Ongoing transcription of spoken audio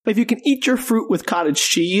But if you can eat your fruit with cottage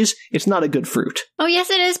cheese, it's not a good fruit. Oh, yes,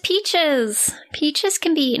 it is peaches. Peaches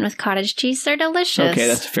can be eaten with cottage cheese. They're delicious. Okay,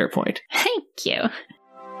 that's a fair point. Thank you.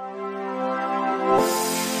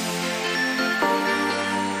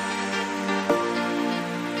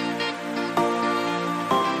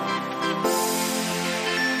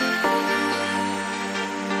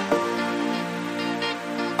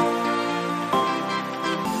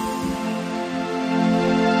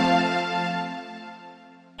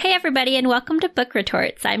 Hey, everybody, and welcome to Book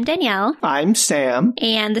Retorts. I'm Danielle. I'm Sam.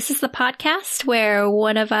 And this is the podcast where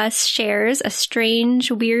one of us shares a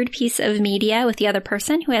strange, weird piece of media with the other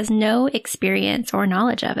person who has no experience or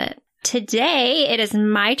knowledge of it. Today, it is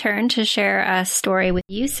my turn to share a story with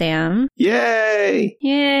you, Sam. Yay!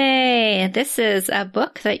 Yay! This is a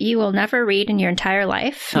book that you will never read in your entire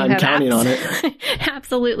life. I'm counting on it.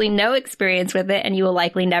 Absolutely no experience with it, and you will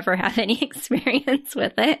likely never have any experience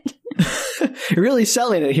with it. You're really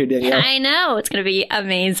selling it here, Danielle. I know. It's going to be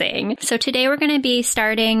amazing. So today we're going to be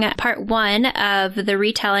starting part 1 of the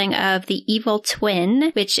retelling of The Evil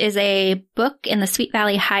Twin, which is a book in the Sweet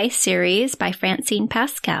Valley High series by Francine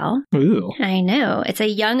Pascal. Ooh. I know. It's a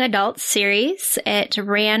young adult series. It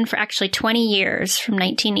ran for actually 20 years from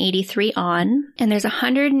 1983 on, and there's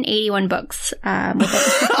 181 books with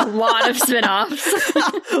a lot of spin-offs.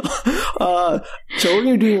 So we're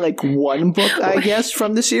going to be doing like one book, I guess,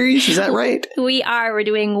 from the series. Is that right? We are. We're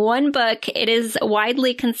doing one book. It is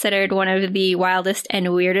widely considered one of the wildest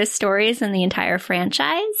and weirdest stories in the entire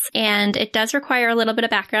franchise. And it does require a little bit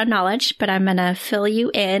of background knowledge, but I'm going to fill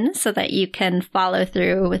you in so that you can follow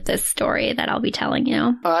through with this story that I'll be telling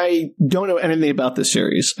you. I don't know anything about this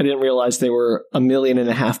series. I didn't realize there were 1.5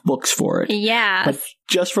 million books for it. Yeah. But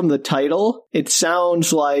just from the title, it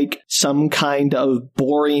sounds like some kind of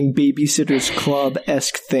boring Babysitter's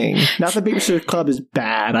Club-esque thing. Not that Babysitter's Club is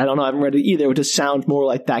bad. I don't know. I haven't read it either. It just sounds more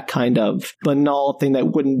like that kind of banal thing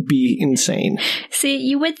that wouldn't be insane. See,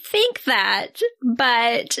 you would think that,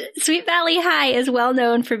 but Sweet Valley High is well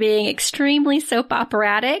known for being extremely soap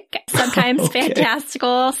operatic, sometimes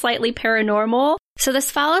fantastical, slightly paranormal. So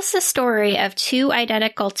this follows the story of two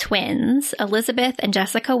identical twins, Elizabeth and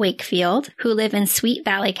Jessica Wakefield, who live in Sweet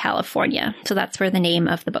Valley, California. So that's where the name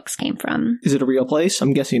of the books came from. Is it a real place?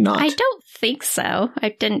 I'm guessing not. I don't think so. I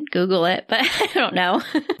didn't Google it, but I don't know.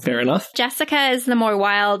 Fair enough. Jessica is the more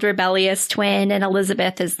wild, rebellious twin, and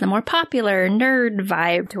Elizabeth is the more popular, nerd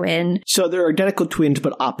vibe twin. So they're identical twins,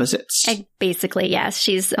 but opposites. Basically, yes.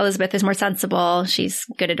 Elizabeth is more sensible. She's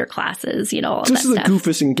good at her classes, all of that stuff. This is stuff. a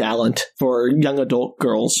Goofus and Gallant for young adult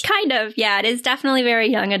girls. Kind of, yeah. It is definitely very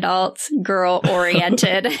young adult,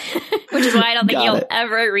 girl-oriented, which is why I don't think you'll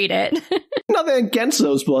ever read it. Nothing against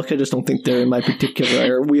those books. I just don't think they're in my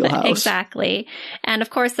particular wheelhouse. Exactly. And of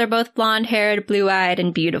course, they're both blonde-haired, blue-eyed,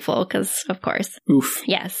 and beautiful, because, of course. Oof.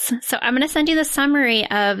 Yes. So I'm going to send you the summary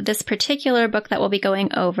of this particular book that we'll be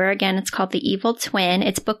going over. Again, it's called The Evil Twin.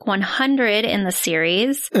 It's book 100 in the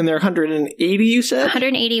series. And there are 180, you said?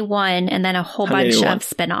 181, and then a whole bunch of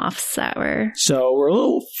spin-offs that were... So we're a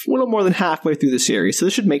little more than halfway through the series, so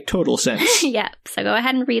this should make total sense. Yep. So go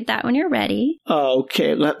ahead and read that when you're ready.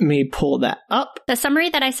 Okay, let me pull that up. The summary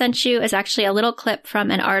that I sent you is actually a little clip from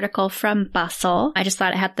an article from Bustle. I just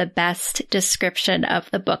thought it had the best description of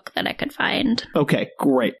the book that I could find. Okay,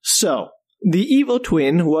 great. So, The Evil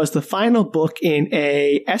Twin was the final book in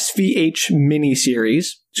a SVH miniseries,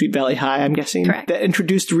 Sweet Valley High, I'm guessing. Correct. That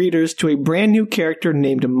introduced readers to a brand new character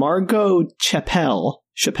named Margot Chappelle.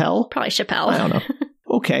 Chappelle? Probably Chappelle. I don't know.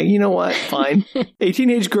 Okay, you know what? Fine. A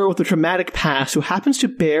teenage girl with a traumatic past who happens to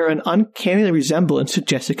bear an uncanny resemblance to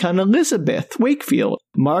Jessica and Elizabeth Wakefield.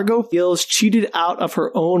 Margot feels cheated out of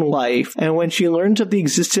her own life, and when she learns of the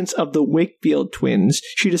existence of the Wakefield twins,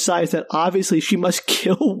 she decides that obviously she must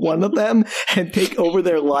kill one of them and take over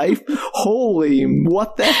their life. Holy,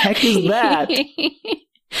 what the heck is that?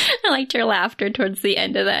 I liked your laughter towards the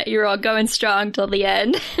end of that. You're all going strong till the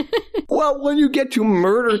end. Well, when you get to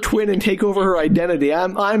murder twin and take over her identity,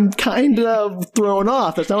 I'm kind of thrown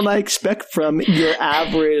off. That's not what I expect from your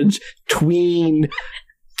average tween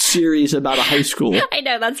series about a high school. I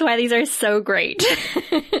know, that's why these are so great.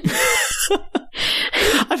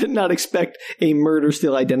 I did not expect a murder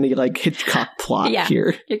still identity like Hitchcock plot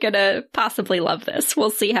here. You're gonna possibly love this. We'll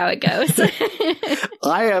see how it goes.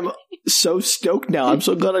 I am so stoked now. I'm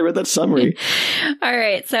so glad I read that summary. All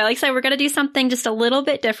right. So like I said, we're going to do something just a little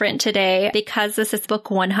bit different today because this is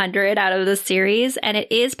book 100 out of the series, and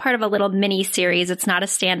it is part of a little mini series. It's not a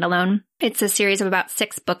standalone. It's a series of about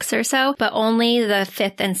 6 books or so, but only the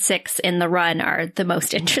 5th and 6th in the run are the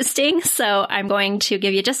most interesting. So I'm going to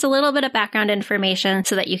give you just a little bit of background information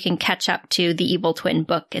so that you can catch up to the Evil Twin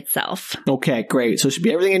book itself. Okay, great. So it should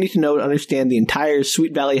be everything I need to know to understand the entire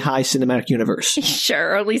Sweet Valley High cinematic universe.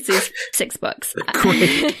 Sure, or at least these 6 books.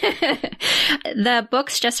 Great. The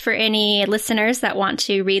books, just for any listeners that want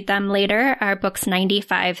to read them later, are books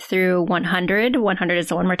 95 through 100. 100 is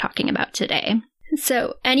the one we're talking about today.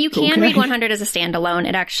 So, and you can read 100 as a standalone.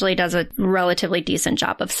 It actually does a relatively decent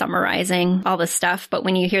job of summarizing all the stuff. But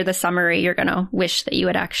when you hear the summary, you're going to wish that you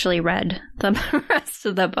had actually read the rest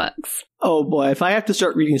of the books. Oh boy, if I have to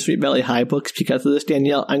start reading Sweet Valley High books because of this,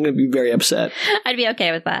 Danielle, I'm going to be very upset. I'd be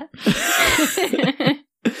okay with that.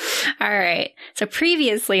 All right. So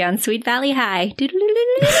previously on Sweet Valley High.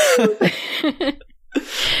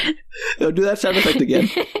 Oh, do that sound effect again.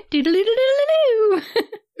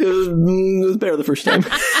 It was better the first time.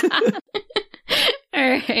 All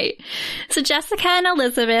right. So Jessica and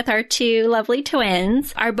Elizabeth, our 2 lovely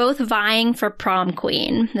twins, are both vying for prom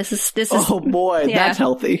queen. This is oh boy, yeah, that's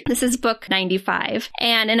healthy. This is book 95.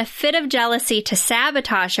 And in a fit of jealousy to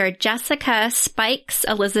sabotage her, Jessica spikes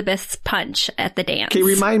Elizabeth's punch at the dance. Okay,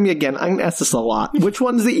 remind me again. I'm going to ask this a lot. Which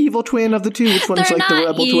one's the evil twin of the 2? Which one's They're like the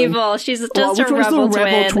rebel evil. twin? She's just a rebel twin. Which one's the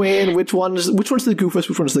rebel twin? Which one's the goofus?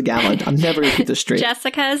 Which one's the gallant? I'm never going to keep this straight.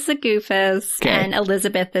 Jessica is the goofus, and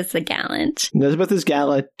Elizabeth is the gallant. Elizabeth is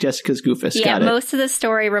gallant, Jessica's goofus. Yeah, Got it. Most of the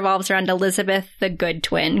story revolves around Elizabeth, the good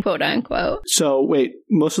twin, quote unquote. So wait,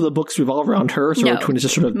 most of the books revolve around her, so no, her twin is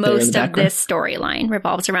just sort of there in the most of background? this storyline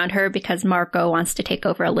revolves around her because Marco wants to take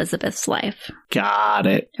over Elizabeth's life. Got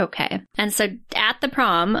it. Okay. And so at the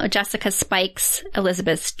prom, Jessica spikes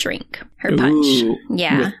Elizabeth's drink, her punch. Ooh,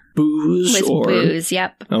 Yeah. With booze,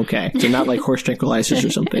 yep. Okay. So not like horse tranquilizers or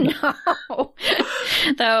something. No.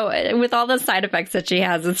 Though, with all the side effects that she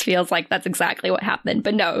has, it feels like that's exactly what happened.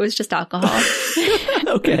 But no, it was just alcohol.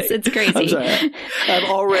 Okay. It's crazy. I'm sorry.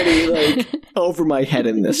 I'm already over my head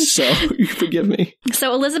in this, so you forgive me.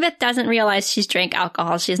 So Elizabeth doesn't realize she's drank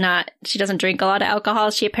alcohol. She doesn't drink a lot of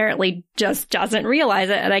alcohol. She apparently just doesn't realize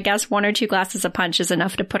it. And I guess 1 or 2 glasses of punch is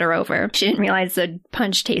enough to put her over. She didn't realize the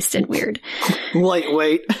punch tasted weird.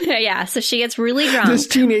 Lightweight. Yeah, so she gets really drunk. This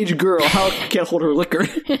teenage girl, how can't hold her liquor?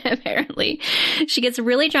 Apparently. She gets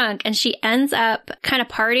really drunk and she ends up kind of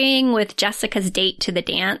partying with Jessica's date to the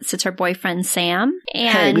dance. It's her boyfriend, Sam. And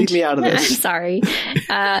hey, leave me out of this. I'm sorry.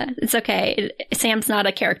 It's okay. Sam's not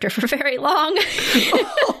a character for very long.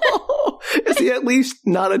 Is he at least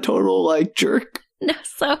not a total, jerk? No,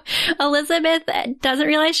 so Elizabeth doesn't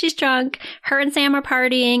realize she's drunk. Her and Sam are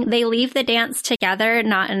partying. They leave the dance together,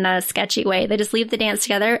 not in a sketchy way. They just leave the dance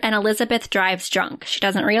together, and Elizabeth drives drunk. She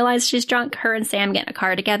doesn't realize she's drunk. Her and Sam get in a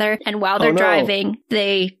car together, and while they're driving,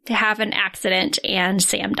 they have an accident, and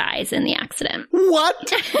Sam dies in the accident.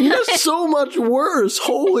 What? That's so much worse.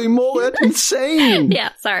 Holy moly, that's insane.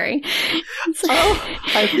 Yeah, sorry.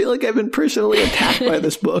 I feel like I've been personally attacked by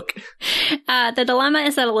this book. The dilemma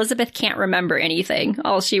is that Elizabeth can't remember anything.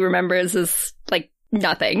 All she remembers is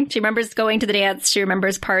nothing. She remembers going to the dance. She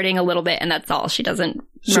remembers partying a little bit, and that's all. She doesn't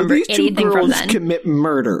remember anything from then. So these 2 girls commit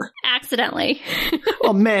murder. Accidentally.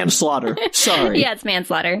 Oh, manslaughter. Sorry. Yeah, it's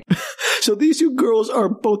manslaughter. So these 2 girls are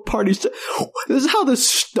both parties. This is how this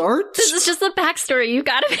starts? This is just the backstory. You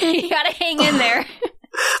gotta hang in there.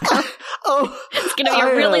 It's gonna be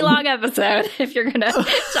a really long episode if you're gonna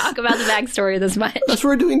talk about the backstory this much. That's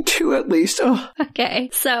we're doing 2 at least. Oh. Okay,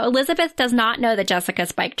 so Elizabeth does not know that Jessica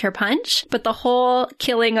spiked her punch, but the whole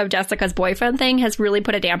killing of Jessica's boyfriend thing has really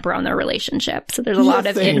put a damper on their relationship. So there's a lot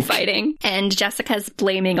of infighting, and Jessica's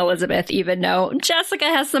blaming Elizabeth, even though Jessica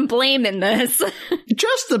has some blame in this.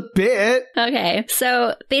 Just a bit. Okay,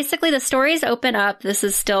 so basically the stories open up. This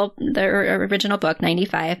is still the original book,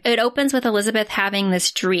 95. It opens with Elizabeth having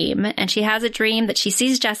this dream, and she has a dream that she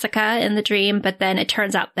sees Jessica in the dream, but then it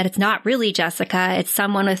turns out that it's not really Jessica. It's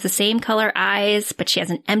someone with the same color eyes, but she has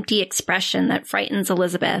an empty expression that frightens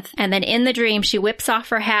Elizabeth. And then in the dream, she whips off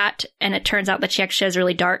her hat, and it turns out that she actually has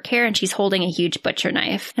really dark hair, and she's holding a huge butcher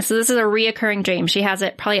knife. And so this is a reoccurring dream. She has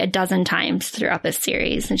it probably a dozen times throughout this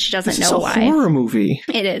series, and she doesn't know why. It's a horror movie.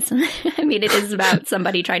 It is. I mean, it is about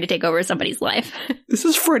somebody trying to take over somebody's life. This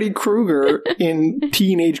is Freddy Krueger in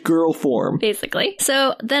teenage girl form. Basically.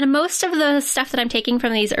 So then most of the stuff that I'm taking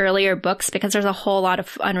from these earlier books, because there's a whole lot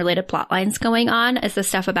of unrelated plot lines going on, is the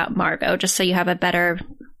stuff about Margot, just so you have a better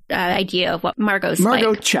idea of what Margot's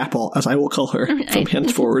Margot like. Chapel, as I will call her from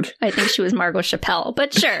henceforward. I think she was Margot Chappelle,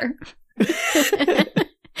 but sure.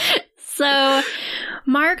 So,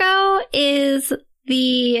 Margot is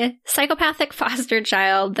the psychopathic foster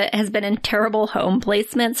child that has been in terrible home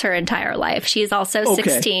placements her entire life. She's also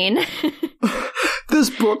 16. This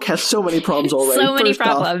book has so many problems already. So many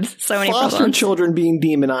problems. Foster children being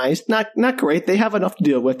demonized. Not great. They have enough to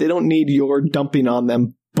deal with. They don't need your dumping on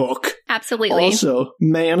them book. Absolutely. Also,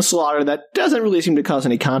 manslaughter that doesn't really seem to cause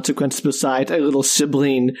any consequences besides a little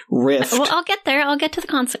sibling rift. Well, I'll get there. I'll get to the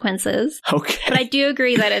consequences. Okay. But I do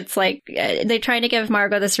agree that it's like, they're trying to give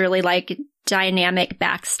Margot this really like dynamic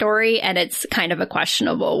backstory, and it's kind of a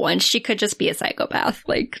questionable one. She could just be a psychopath.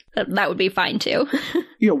 Like, that would be fine too.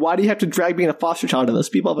 Why do you have to drag being a foster child into this?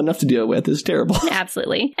 People have enough to deal with. It's terrible.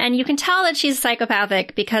 Absolutely. And you can tell that she's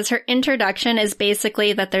psychopathic because her introduction is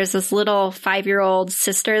basically that there's this little 5-year-old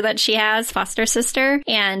sister that she has, foster sister,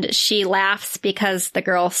 and she laughs because the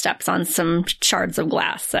girl steps on some shards of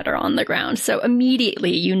glass that are on the ground. So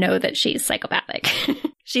immediately you know that she's psychopathic.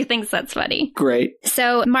 She thinks that's funny. Great.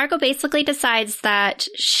 So Margot basically decides that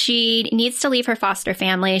she needs to leave her foster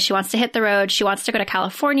family. She wants to hit the road. She wants to go to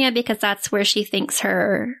California because that's where she thinks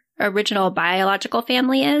her original biological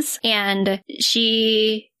family is. And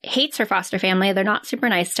she hates her foster family. They're not super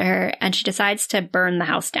nice to her. And she decides to burn the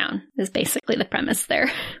house down, is basically the premise there.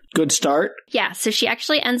 Good start. Yeah, so she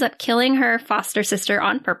actually ends up killing her foster sister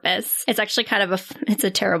on purpose. It's actually kind of it's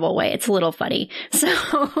a terrible way. It's a little funny. So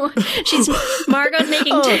Margot's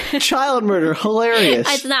making... child murder. Hilarious.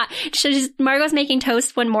 It's not. Margot's making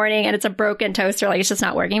toast one morning and it's a broken toaster. Like, it's just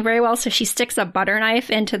not working very well. So she sticks a butter knife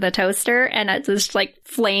into the toaster and it's just like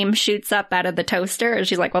flame shoots up out of the toaster. And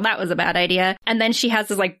she's like, well, that was a bad idea. And then she has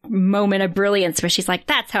this like moment of brilliance where she's like,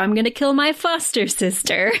 that's how I'm going to kill my foster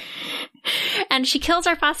sister. And she kills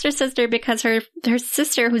her foster sister because her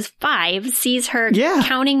sister, who's 5, sees her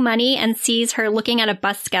counting money and sees her looking at a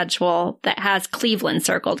bus schedule that has Cleveland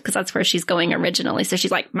circled because that's where she's going originally. So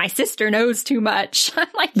she's like, my sister knows too much. I'm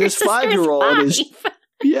like, your this 5-year-old is...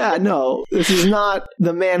 Yeah, no, this is not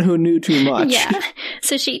the man who knew too much. Yeah.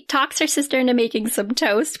 So she talks her sister into making some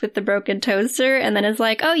toast with the broken toaster and then is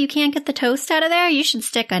like, oh, you can't get the toast out of there? You should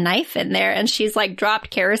stick a knife in there. And she's like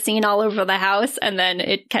dropped kerosene all over the house and then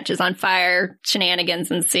it catches on fire.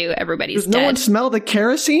 Shenanigans ensue. Everybody's dead. Does no one smell the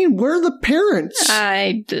kerosene? Where are the parents?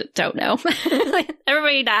 I don't know.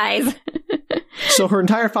 Everybody dies. So her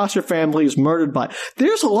entire foster family is murdered by...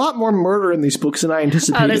 There's a lot more murder in these books than I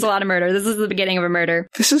anticipated. Oh, there's a lot of murder. This is the beginning of a murder.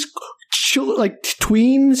 This is like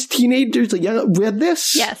tweens, teenagers, like young, read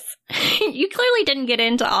this? Yes. You clearly didn't get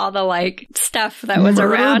into all the like stuff that was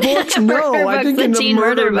around. Books? No, I didn't get into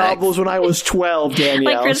murder novels when I was 12,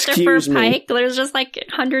 Danielle. Like Christopher Pike. There's just like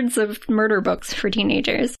hundreds of murder books for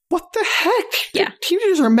teenagers. What the heck? Yeah.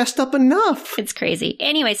 Teenagers are messed up enough. It's crazy.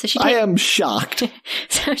 Anyway, so I am shocked.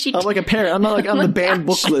 I'm like a parent. I'm not like on the banned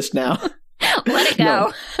book list now. Let it go.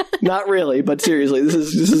 No, not really, but seriously, this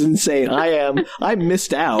is insane. I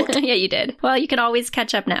missed out. Yeah, you did. Well, you can always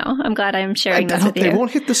catch up now. I'm glad I'm sharing this with you. They won't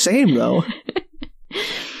hit the same, though.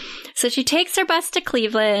 So she takes her bus to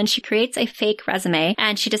Cleveland, she creates a fake resume,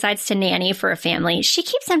 and she decides to nanny for a family. She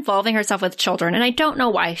keeps involving herself with children, and I don't know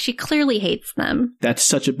why. She clearly hates them. That's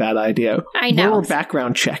such a bad idea. I know. More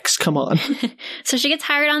background checks. Come on. So she gets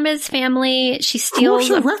hired on this family. She steals...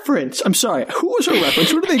 Who was her reference? I'm sorry. Who was her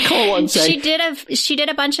reference? What do they call one saying? She did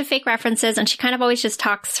a bunch of fake references, and she kind of always just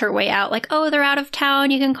talks her way out. Like, oh, they're out of town.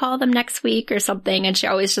 You can call them next week or something. And she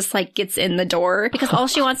always just like gets in the door because all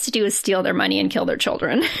she wants to do is steal their money and kill their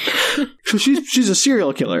children. So she's a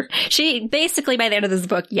serial killer. She basically, by the end of this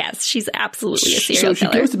book, yes, she's absolutely a serial killer. So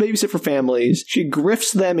she goes to babysit for families. She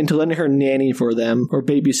grifts them into letting her nanny for them or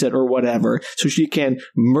babysit or whatever so she can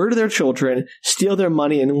murder their children, steal their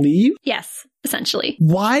money, and leave? Yes. Essentially.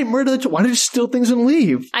 Why murder the Why did she steal things and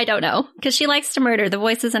leave? I don't know. Because she likes to murder. The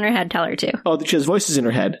voices in her head tell her to. Oh, she has voices in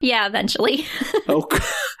her head? Yeah, eventually. Oh,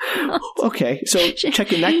 okay. So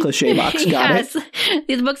checking that cliche box. Got it.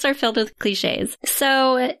 These books are filled with cliches.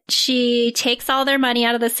 So she takes all their money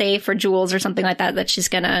out of the safe or jewels or something like that she's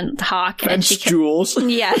going to hawk. And jewels.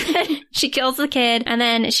 Yeah. She kills the kid and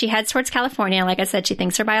then she heads towards California. Like I said, she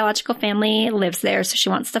thinks her biological family lives there, so she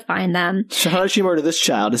wants to find them. So how does she murder this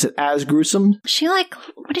child? Is it as gruesome? She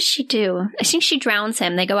what does she do? I think she drowns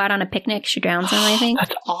him. They go out on a picnic. She drowns him, I think.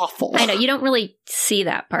 That's awful. I know. You don't really see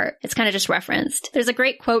that part. It's kind of just referenced. There's a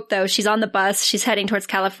great quote, though. She's on the bus. She's heading towards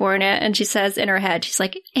California. And she says in her head, she's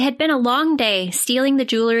like, it had been a long day, stealing the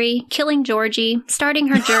jewelry, killing Georgie, starting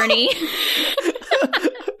her journey.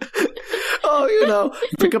 Oh,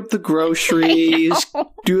 pick up the groceries,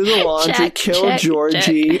 do the laundry, kill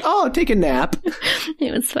Georgie. Check. Oh, take a nap.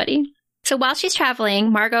 It was funny. So while she's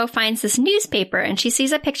traveling, Margot finds this newspaper and she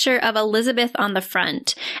sees a picture of Elizabeth on the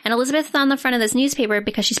front. And Elizabeth's on the front of this newspaper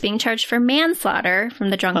because she's being charged for manslaughter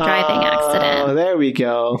from the drunk driving accident. Oh, there we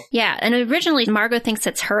go. Yeah, and originally Margot thinks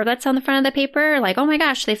it's her that's on the front of the paper, like, oh my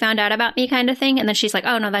gosh, they found out about me kind of thing. And then she's like,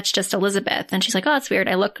 oh no, that's just Elizabeth. And she's like, oh, it's weird.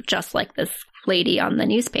 I look just like this lady on the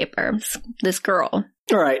newspaper, this girl.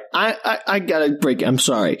 All right, I gotta break it. I'm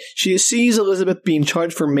sorry. She sees Elizabeth being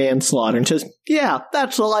charged for manslaughter and says, yeah,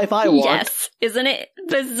 that's the life I want. Yes. Isn't it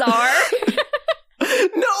bizarre?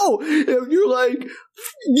 No! You're like,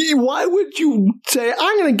 why would you say,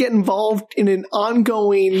 I'm going to get involved in an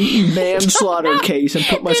ongoing manslaughter case and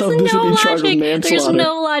put myself in charge of manslaughter? There's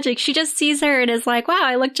no logic. She just sees her and is like, wow,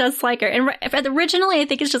 I look just like her. And originally, I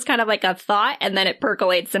think it's just kind of like a thought, and then it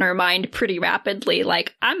percolates in her mind pretty rapidly,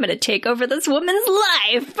 like, I'm going to take over this woman's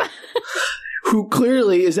life. Who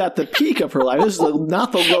clearly is at the peak of her life. This is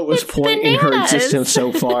not the lowest point in her existence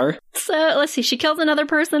so far. So, let's see. She kills another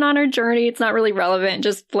person on her journey. It's not really relevant.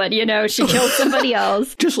 Just let you know she kills somebody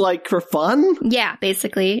else. Just like for fun? Yeah,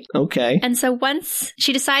 basically. Okay. And so once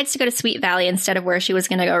she decides to go to Sweet Valley instead of where she was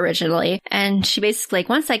going to go originally. And she basically like,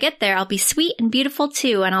 once I get there, I'll be sweet and beautiful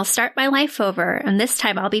too. And I'll start my life over. And this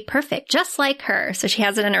time I'll be perfect, just like her. So she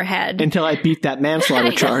has it in her head. Until I beat that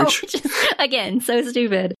manslaughter charge. Again, so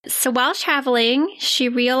stupid. So while traveling, she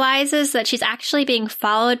realizes that she's actually being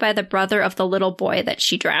followed by the brother of the little boy that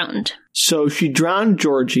she drowned. So she drowned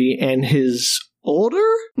Georgie and his older?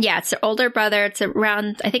 Yeah, it's her older brother. It's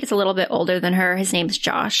around, I think it's a little bit older than her. His name's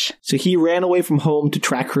Josh. So he ran away from home to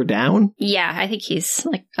track her down? Yeah, I think he's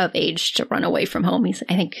like of age to run away from home.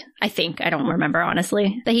 I think, I don't remember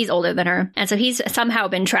honestly, that he's older than her. And so he's somehow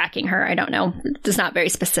been tracking her. I don't know. It's not very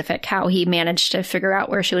specific how he managed to figure out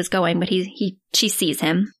where she was going, but she sees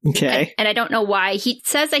him. Okay. And I don't know why. He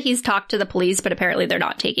says that he's talked to the police, but apparently they're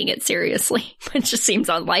not taking it seriously. It just seems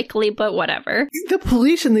unlikely, but whatever. The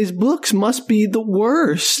police in these books must be the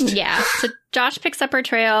worst. Yeah. So Josh picks up her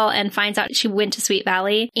trail and finds out she went to Sweet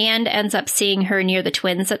Valley and ends up seeing her near the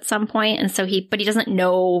twins at some point. And so but he doesn't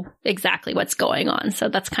know exactly what's going on. So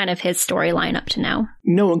that's kind of his storyline up to now.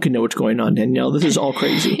 No one can know what's going on, Danielle. This is all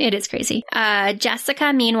crazy. It is crazy.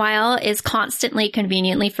 Jessica, meanwhile, is constantly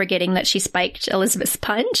conveniently forgetting that she spiked Elizabeth's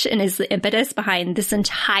punch and is the impetus behind this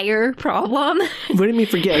entire problem. What do you mean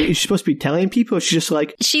forget? Is she supposed to be telling people? She's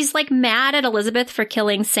like mad at Elizabeth for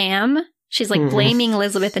killing Sam. She's like blaming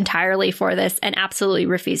Elizabeth entirely for this and absolutely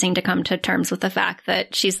refusing to come to terms with the fact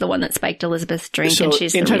that she's the one that spiked Elizabeth's drink and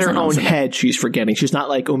she's the reason. Inside her own head, she's forgetting. She's not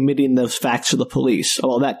like omitting those facts to the police. Oh,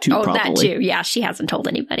 well, that too, probably. That too. Yeah, she hasn't told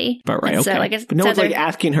anybody. But right, okay. So, but no one's like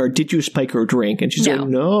asking her, did you spike her drink? And she's like,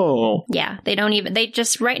 no. Yeah, they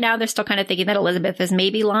just, right now, they're still kind of thinking that Elizabeth is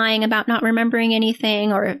maybe lying about not remembering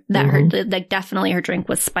anything or that definitely her drink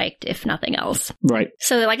was spiked, if nothing else. Right.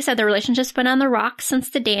 So, like I said, the relationship's been on the rocks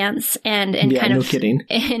since the dance and no kidding.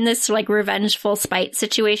 In this like revengeful spite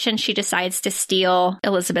situation, she decides to steal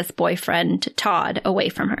Elizabeth's boyfriend Todd away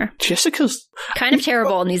from her. Jessica's kind of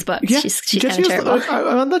terrible in these books. Yeah, she's kind of terrible.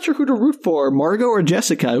 I'm not sure who to root for, Margot or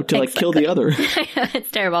Jessica, to like kill the other.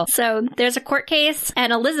 It's terrible. So there's a court case,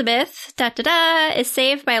 and Elizabeth is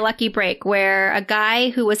saved by a lucky break where a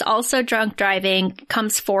guy who was also drunk driving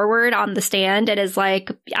comes forward on the stand and is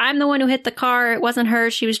like, I'm the one who hit the car. It wasn't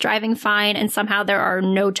her. She was driving fine. And somehow there are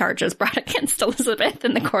no charges brought against Elizabeth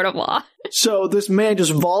in the court of law. So this man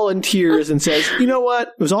just volunteers and says, you know what?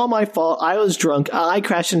 It was all my fault. I was drunk. I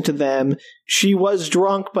crashed into them. She was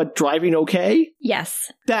drunk, but driving okay?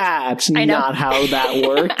 Yes. That's not how that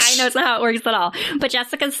works. I know it's not how it works at all. But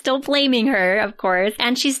Jessica's still blaming her, of course.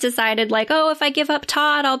 And she's decided like, oh, if I give up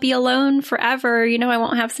Todd, I'll be alone forever. You know, I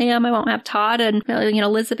won't have Sam. I won't have Todd. And, you know,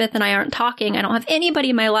 Elizabeth and I aren't talking. I don't have anybody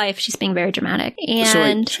in my life. She's being very dramatic.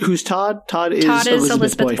 And so who's Todd? Todd is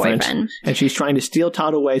Elizabeth's boyfriend. And she's trying to steal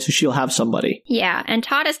Todd away so she'll have somebody. Yeah. And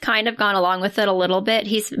Todd has kind of gone along with it a little bit.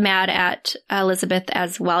 He's mad at Elizabeth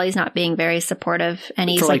as well. He's not being very supportive. And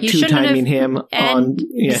he's for like, you shouldn't have him on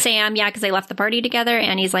Sam, because they left the party together.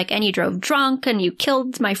 And he's like, and you drove drunk and you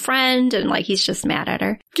killed my friend. And like, he's just mad at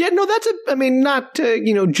her. Yeah, no, not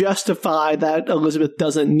to, justify that Elizabeth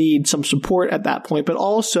doesn't need some support at that point, but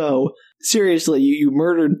also, seriously, you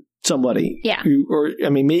murdered somebody. Yeah.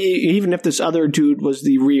 Maybe even if this other dude was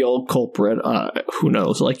the real culprit, who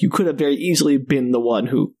knows? Like, you could have very easily been the one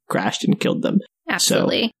who crashed and killed them.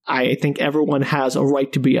 Absolutely. So I think everyone has a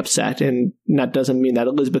right to be upset, and that doesn't mean that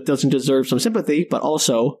Elizabeth doesn't deserve some sympathy, but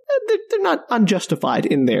also they're not unjustified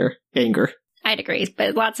in their anger. I'd agree,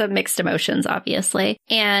 but lots of mixed emotions, obviously.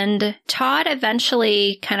 And Todd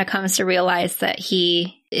eventually kind of comes to realize that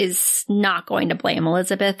he is not going to blame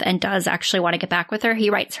Elizabeth and does actually want to get back with her. He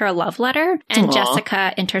writes her a love letter, and Aww.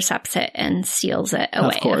 Jessica intercepts it and seals it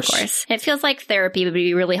away, of course. It feels like therapy would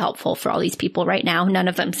be really helpful for all these people right now. None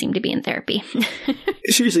of them seem to be in therapy.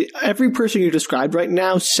 Seriously, every person you described right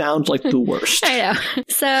now sounds like the worst. I know.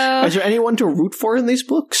 So, is there anyone to root for in these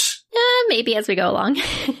books? Maybe as we go along.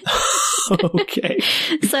 Okay.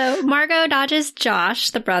 So Margot dodges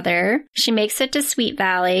Josh, the brother. She makes it to Sweet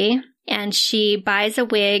Valley. And she buys a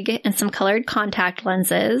wig and some colored contact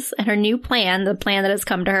lenses. And her new plan, the plan that has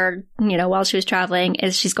come to her, while she was traveling,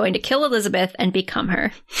 is she's going to kill Elizabeth and become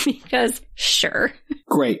her. Because, sure.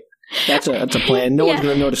 Great. That's a plan. No one's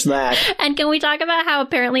going to notice that. And can we talk about how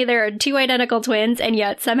apparently there are 2 identical twins, and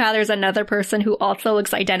yet somehow there's another person who also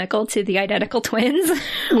looks identical to the identical twins?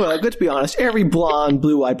 Well, let's be honest. Every blonde,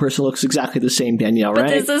 blue-eyed person looks exactly the same, Danielle, right?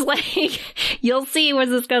 But this is like, you'll see as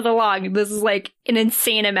this goes along, this is like an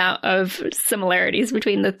insane amount of similarities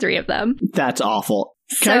between the 3 of them. That's awful.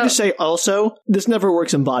 Can I just say also, this never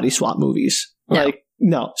works in body swap movies.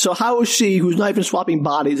 No. So how is she, who's not even swapping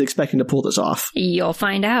bodies, expecting to pull this off? You'll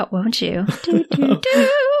find out, won't you?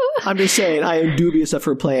 I'm just saying, I am dubious of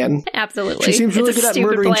her plan. Absolutely. She seems really good at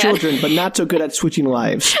murdering children, but not so good at switching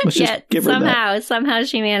lives. Let's just give her that. Somehow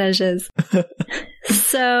she manages.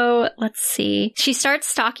 So, let's see. She starts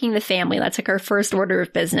stalking the family. That's like her first order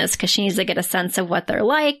of business because she needs to get a sense of what they're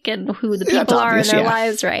like and who the people are in their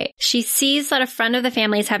lives, right? She sees that a friend of the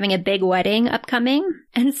family is having a big wedding upcoming.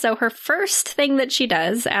 And so her first thing that she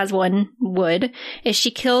does, as one would, is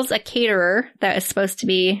she kills a caterer that is supposed to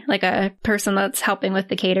be like a person that's helping with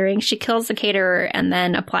the catering. She kills the caterer and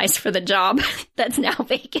then applies for the job that's now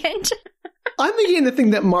vacant. I'm beginning to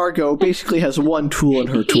think that Margot basically has one tool in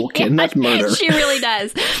her toolkit, and that's murder. She really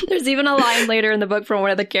does. There's even a line later in the book from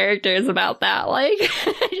one of the characters about that. Like,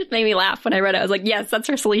 it just made me laugh when I read it. I was like, yes, that's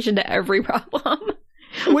her solution to every problem.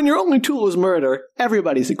 When your only tool is murder,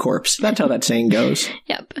 everybody's a corpse. That's how that saying goes.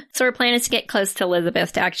 Yep. So her plan is to get close to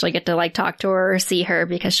Elizabeth to actually get to talk to her or see her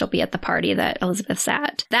because she'll be at the party that Elizabeth's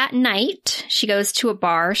at. That night, she goes to a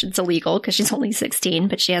bar. It's illegal because she's only 16,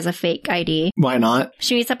 but she has a fake ID. Why not?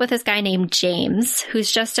 She meets up with this guy named James,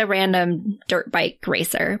 who's just a random dirt bike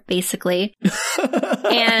racer, basically.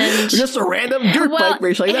 And just a random dirt bike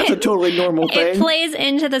racer. That's a totally normal thing. It plays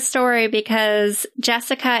into the story because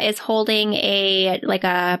Jessica is holding a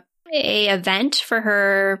event for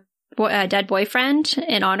her dead boyfriend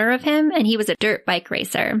in honor of him, and he was a dirt bike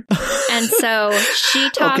racer. And so she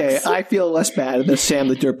talks... Okay, I feel less bad than Sam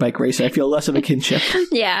the dirt bike racer. I feel less of a kinship.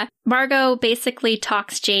 Yeah. Margot basically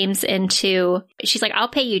talks James into... She's like, I'll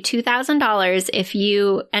pay you $2,000 if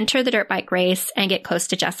you enter the dirt bike race and get close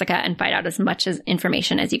to Jessica and find out as much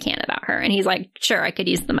information as you can about her. And he's like, sure, I could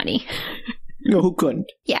use the money. No, who couldn't?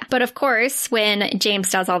 Yeah. But of course, when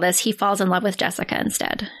James does all this, he falls in love with Jessica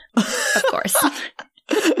instead. Of course.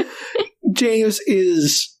 James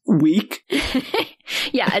is weak.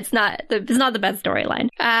 Yeah, it's not the best storyline.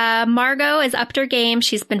 Margot is upped her game.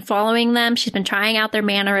 She's been following them. She's been trying out their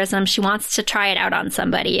mannerisms. She wants to try it out on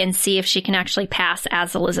somebody and see if she can actually pass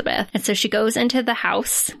as Elizabeth. And so she goes into the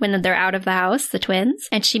house when they're out of the house, the twins,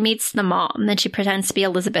 and she meets the mom. And she pretends to be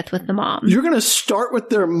Elizabeth with the mom. You're going to start with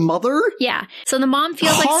their mother? Yeah. So the mom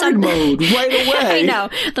feels like something... mode right away. I know.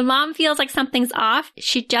 The mom feels like something's off.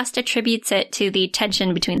 She just attributes it to the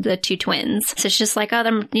tension between the 2 twins. So she's just like,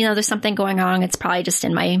 oh, there's something going on. It's probably just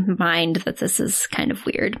in my mind that this is kind of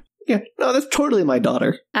weird. Yeah, no, that's totally my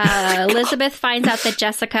daughter. Elizabeth finds out that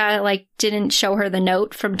Jessica, didn't show her the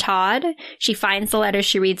note from Todd. She finds the letter,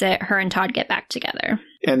 she reads it, her and Todd get back together.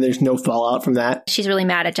 And there's no fallout from that? She's really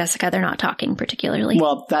mad at Jessica. They're not talking particularly.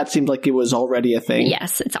 Well, that seemed like it was already a thing.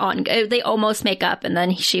 Yes, it's on. They almost make up, and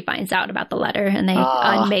then she finds out about the letter, and they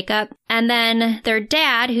unmake up. And then their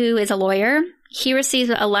dad, who is a lawyer... He receives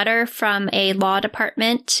a letter from a law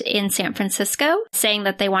department in San Francisco saying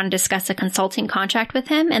that they want to discuss a consulting contract with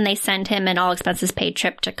him, and they send him an all-expenses-paid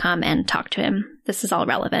trip to come and talk to him. This is all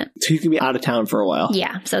relevant. So he's going to be out of town for a while.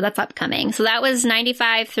 Yeah, so that's upcoming. So that was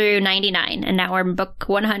 95 through 99, and now we're in book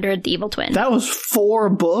 100, The Evil Twin. That was 4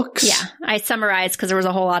 books? Yeah, I summarized because there was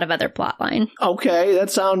a whole lot of other plotline. Okay, that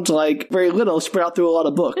sounds like very little spread out through a lot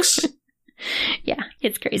of books. Yeah,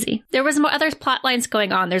 it's crazy. There was more other plot lines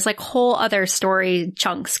going on. There's whole other story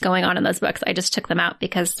chunks going on in those books. I just took them out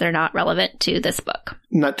because they're not relevant to this book.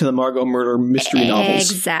 Not to the Margot murder mystery novels.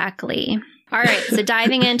 Exactly. All right, so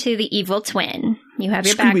diving into The Evil Twin. You have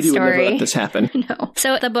your Scooby-Doo would never backstory. let this happen. No.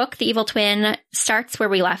 So the book, The Evil Twin, starts where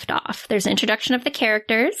we left off. There's an introduction of the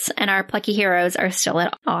characters, and our plucky heroes are still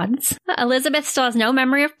at odds. Elizabeth still has no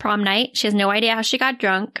memory of prom night. She has no idea how she got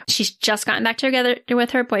drunk. She's just gotten back together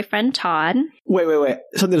with her boyfriend, Todd. Wait.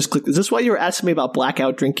 Something just clicked. Is this why you were asking me about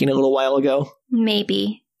blackout drinking a little while ago?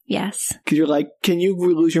 Maybe. Yes. Because you're like, can you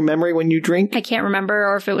lose your memory when you drink? I can't remember,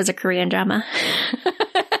 or if it was a Korean drama.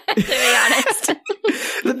 To be honest.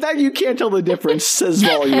 The fact you can't tell the difference says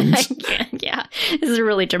volumes. Yeah. This is a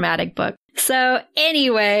really dramatic book. So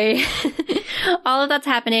anyway, all of that's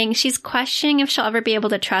happening. She's questioning if she'll ever be able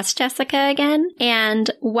to trust Jessica again. And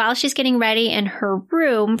while she's getting ready in her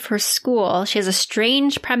room for school, she has a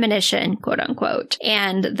strange premonition, quote unquote.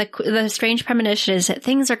 And the strange premonition is that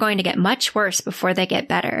things are going to get much worse before they get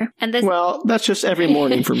better. And this, well, that's just every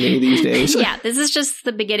morning for me these days. yeah, this is just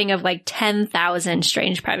the beginning of like 10,000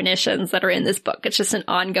 strange premonitions that are in this book. It's just an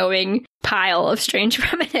ongoing pile of strange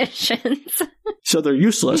premonitions. So they're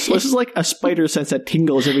useless. This is like a spider sense that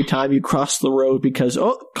tingles every time you cross the road because,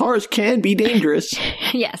 cars can be dangerous.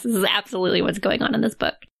 Yes, this is absolutely what's going on in this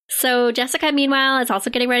book. So Jessica, meanwhile, is also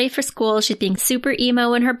getting ready for school. She's being super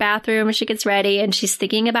emo in her bathroom as she gets ready, and she's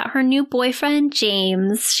thinking about her new boyfriend,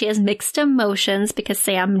 James. She has mixed emotions because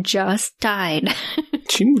Sam just died.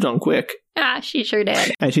 She moved on quick. She sure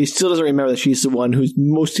did. And she still doesn't remember that she's the one who's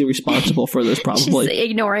mostly responsible for this, probably. She's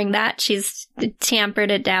ignoring that. She's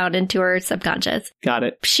tampered it down into her subconscious. Got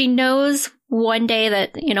it. She knows one day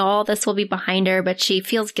that, all this will be behind her, but she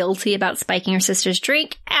feels guilty about spiking her sister's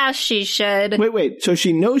drink, as she should. Wait. So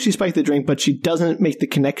she knows she spiked the drink, but she doesn't make the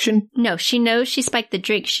connection? No, she knows she spiked the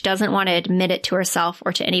drink. She doesn't want to admit it to herself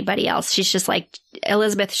or to anybody else. She's just like,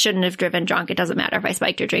 Elizabeth shouldn't have driven drunk. It doesn't matter if I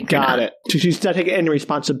spiked her drink or not. Got it. So she's not taking any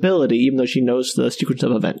responsibility, even though she knows the sequence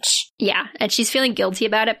of events. Yeah, and she's feeling guilty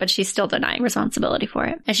about it, but she's still denying responsibility for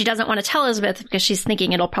it. And she doesn't want to tell Elizabeth because she's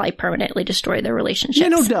thinking it'll probably permanently destroy their relationship. Yeah,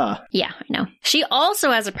 no duh. Yeah, I know. She also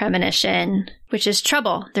has a premonition, which is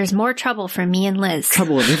trouble. There's more trouble for me and Liz.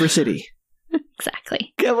 Trouble in River City.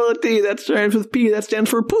 Exactly. Capital T, that starts with P, that stands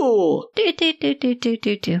for pool.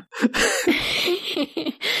 Do.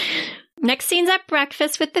 Next scene's at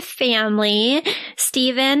breakfast with the family.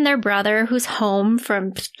 Stephen, their brother, who's home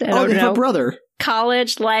from, They have a brother.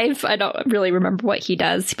 College life. I don't really remember what he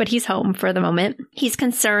does, but he's home for the moment. He's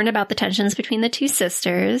concerned about the tensions between the two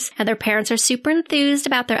sisters, and their parents are super enthused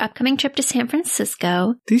about their upcoming trip to San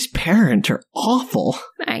Francisco. These parents are awful.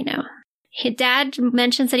 I know. His dad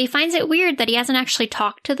mentions that he finds it weird that he hasn't actually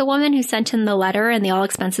talked to the woman who sent him the letter and the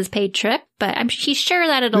all-expenses-paid trip, but he's sure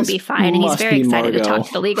that it'll be fine, and he's very excited to talk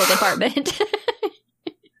to the legal department.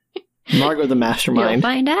 Margot the mastermind. You'll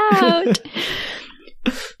find out.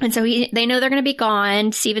 And so they know they're going to be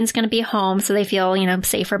gone. Stephen's going to be home, so they feel,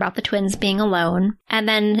 safer about the twins being alone. And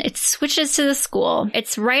then it switches to the school.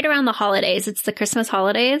 It's right around the holidays. It's the Christmas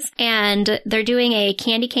holidays. And they're doing a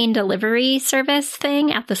candy cane delivery service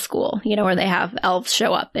thing at the school, where they have elves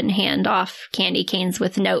show up and hand off candy canes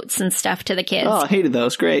with notes and stuff to the kids. Oh, I hated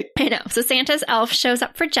those. Great. I know. So Santa's elf shows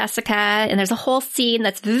up for Jessica, and there's a whole scene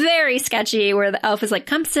that's very sketchy where the elf is like,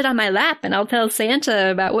 come sit on my lap and I'll tell Santa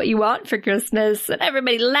about what you want for Christmas. And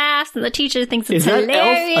everybody laughs, and the teacher thinks it's hilarious. Is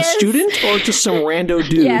that elf a student or just some rando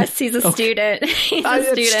dude? Yes, he's a student. He's a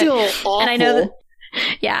student. It's still awful. And I know that.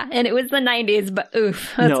 Yeah, and it was the 90s, but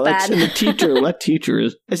oof, that's bad. And the teacher, that teacher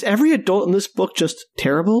is every adult in this book just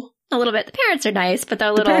terrible? A little bit. The parents are nice, but they're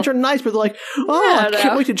a little... The parents are nice, but they're like, I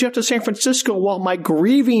can't wait to jet to San Francisco while my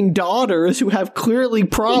grieving daughters, who have clearly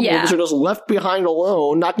problems, are just left behind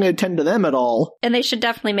alone, not going to attend to them at all. And they should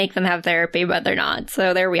definitely make them have therapy, but they're not.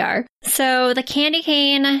 So there we are. So the candy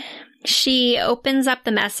cane... She opens up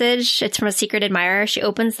the message. It's from a secret admirer. She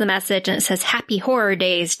opens the message and it says, Happy Horror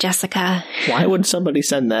Days, Jessica. Why would somebody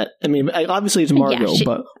send that? I mean, obviously it's Margot,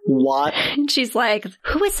 but what? She's like,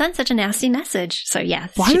 who would send such a nasty message? So yeah,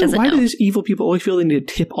 why she doesn't know. Why do these evil people always feel they need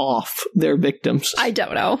to tip off their victims? I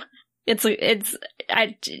don't know.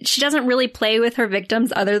 She doesn't really play with her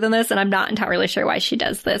victims other than this, and I'm not entirely sure why she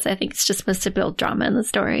does this. I think it's just supposed to build drama in the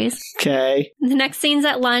stories. Okay. The next scene's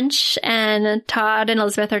at lunch, and Todd and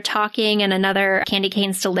Elizabeth are talking, and another candy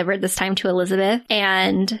cane's delivered, this time to Elizabeth,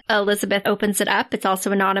 and Elizabeth opens it up. It's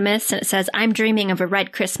also anonymous, and it says, I'm dreaming of a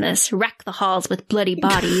red Christmas, wreck the halls with bloody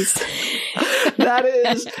bodies. That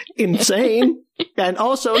is insane. And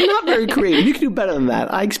also, not very creative. You can do better than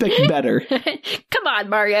that. I expect better. Come on,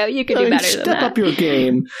 Mario. You can do better than that. Step up your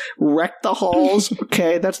game. Wreck the halls.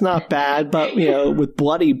 Okay, that's not bad. But, with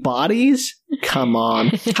bloody bodies? Come on.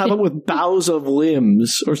 How about with boughs of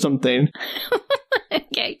limbs or something?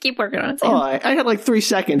 Okay, keep working on it, Sam. Oh, I got like 3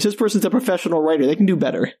 seconds. This person's a professional writer. They can do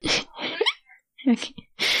better. Okay.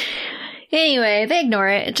 Anyway, they ignore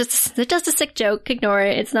it. It's just a sick joke. Ignore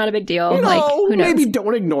it. It's not a big deal. No, like, who knows? maybe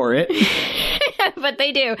don't ignore it. But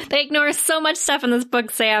they do. They ignore so much stuff in this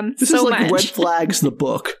book, Sam. This is like Red Flags, the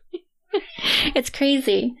book. It's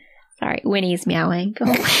crazy. Sorry, Winnie's meowing. Go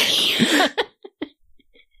away.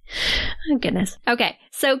 Oh, goodness. Okay,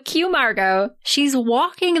 so cue Margot. She's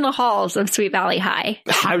walking in the halls of Sweet Valley High.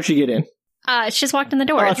 How did she get in? She just walked in the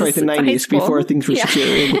door. Oh, that's right, the 90s, before things were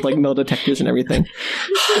secure with like metal detectors and everything.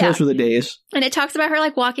 Those were the days. And it talks about her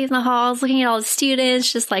like walking in the halls, looking at all the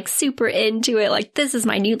students, just like super into it. Like, this is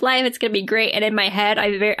my new life. It's going to be great. And in my head, I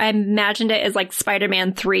imagined it as like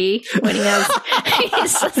Spider-Man 3 when he has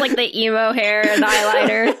he's just like the emo hair and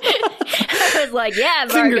highlighter. I was like, yeah,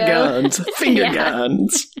 Margot. Finger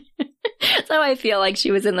guns. That's how I feel like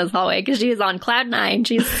she was in this hallway, because she was on cloud 9.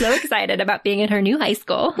 She's so excited about being in her new high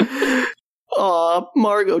school. Aw,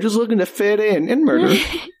 Margot, just looking to fit in and murder.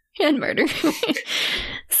 And murder.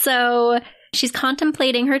 So she's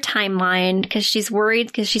contemplating her timeline because she's worried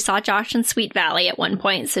because she saw Josh in Sweet Valley at one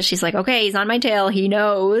point. So she's like, okay, he's on my tail. He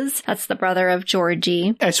knows. That's the brother of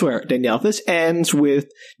Georgie. I swear, Danielle, if this ends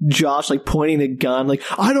with Josh like pointing a gun, like,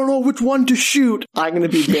 I don't know which one to shoot, I'm going to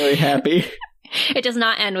be very happy. It does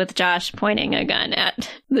not end with Josh pointing a gun at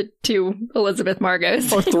the 2 Elizabeth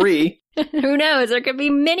Margos. Or 3. Who knows? There could be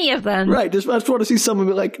many of them. Right. I just want to see someone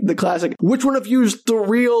be like the classic, which one of you is the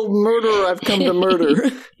real murderer I've come to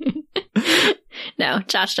murder? No,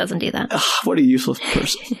 Josh doesn't do that. Ugh, what a useless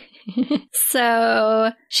person.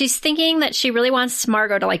 So she's thinking that she really wants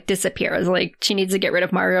Margot to like disappear. It's like she needs to get rid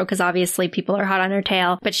of Margot because obviously people are hot on her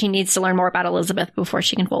tail, but she needs to learn more about Elizabeth before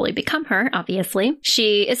she can fully become her, obviously.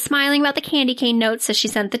 She is smiling about the candy cane notes that she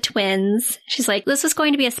sent the twins. She's like, this was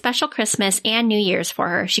going to be a special Christmas and New Year's for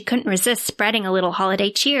her. She couldn't resist spreading a little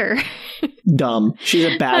holiday cheer. Dumb. She's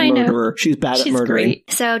a bad murderer. She's bad at murdering.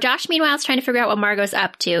 Great. So Josh, meanwhile, is trying to figure out what Margot's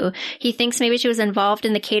up to. He thinks maybe she was involved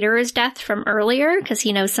in the caterer's death from earlier because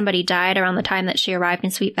he knows somebody died around the time that she arrived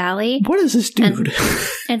in Sweet Valley. What is this dude?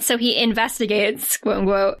 And so he investigates, quote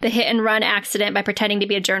unquote, the hit and run accident by pretending to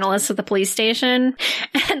be a journalist at the police station.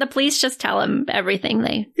 And the police just tell him everything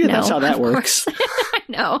they know. That's how that works. I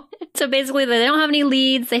know. So basically, they don't have any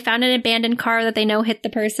leads. They found an abandoned car that they know hit the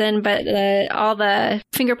person, but all the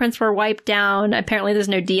fingerprints were wiped down. Apparently, there's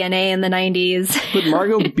no DNA in the 90s. Would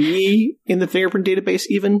Margot be in the fingerprint database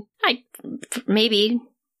even? Maybe.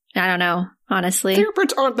 I don't know, honestly.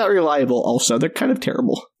 Fingerprints aren't that reliable also. They're kind of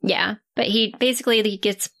terrible. Yeah, but he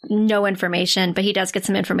gets no information, but he does get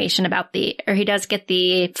some information about he does get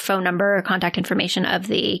the phone number or contact information of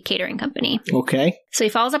the catering company. Okay. So he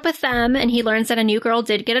follows up with them, and he learns that a new girl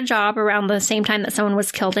did get a job around the same time that someone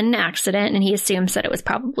was killed in an accident, and he assumes that it was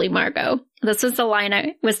probably Margot. This was the line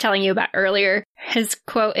I was telling you about earlier. His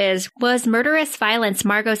quote is, "Was murderous violence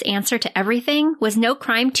Margot's answer to everything? Was no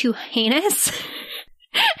crime too heinous?"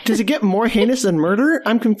 Does it get more heinous than murder?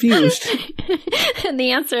 I'm confused. And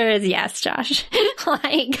the answer is yes, Josh.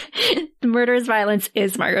 Like, murderous violence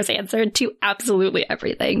is Margot's answer to absolutely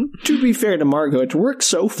everything. To be fair to Margot, it's worked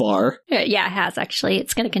so far. Yeah, it has, actually.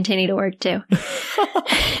 It's going to continue to work, too.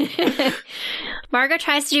 Margot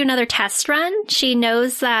tries to do another test run. She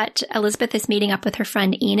knows that Elizabeth is meeting up with her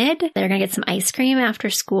friend Enid. They're going to get some ice cream after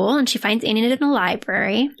school, and she finds Enid in the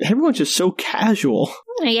library. Everyone's just so casual.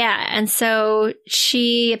 Yeah, and so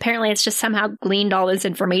she apparently has just somehow gleaned all this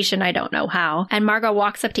information. I don't know how. And Margot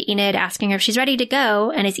walks up to Enid asking her if she's ready to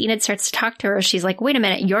go. And as Enid starts to talk to her, she's like, wait a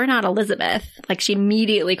minute, you're not Elizabeth. Like, she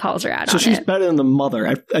immediately calls her out on it. So she's better than the mother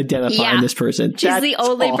at identifying this person. She's the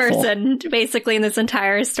only person, basically, in this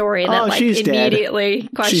entire story that, immediately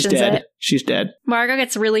questions it. She's dead. Margot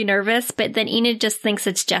gets really nervous, but then Enid just thinks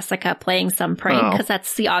it's Jessica playing some prank because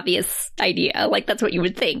that's the obvious idea. Like, that's what you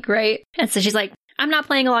would think, right? And so she's like, I'm not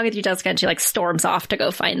playing along with you, Jessica. And she storms off to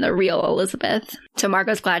go find the real Elizabeth. So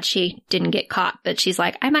Margot's glad she didn't get caught, but she's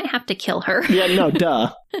like, I might have to kill her. Yeah, no,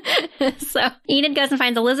 duh. So Enid goes and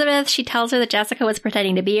finds Elizabeth. She tells her that Jessica was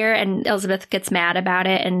pretending to be her, and Elizabeth gets mad about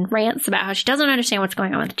it and rants about how she doesn't understand what's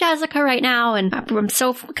going on with Jessica right now. And I'm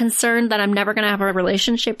so concerned that I'm never going to have a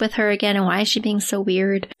relationship with her again. And why is she being so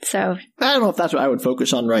weird? So I don't know if that's what I would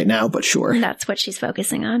focus on right now, but sure. That's what she's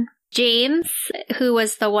focusing on. James, who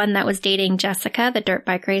was the one that was dating Jessica, the dirt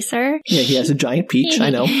bike racer. Yeah, he has a giant peach, I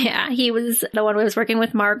know. Yeah, he was the one who was working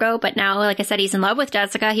with Margot, but now, like I said, he's in love with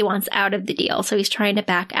Jessica. He wants out of the deal, so he's trying to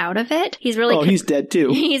back out of it. He's really he's dead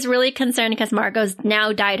too. He's really concerned because Margot's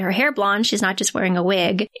now dyed her hair blonde. She's not just wearing a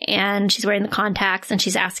wig, and she's wearing the contacts, and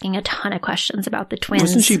she's asking a ton of questions about the twins.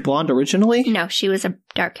 Wasn't she blonde originally? No, she was a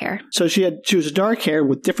dark hair. So she was dark hair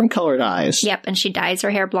with different colored eyes. Yep, and she dyes her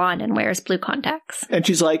hair blonde and wears blue contacts. And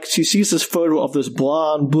she's she sees this photo of this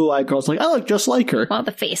blonde, blue-eyed girl. It's like, I look just like her. Well,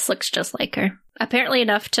 the face looks just like her. Apparently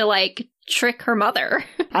enough to, like, trick her mother.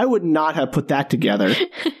 I would not have put that together.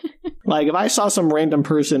 Like, if I saw some random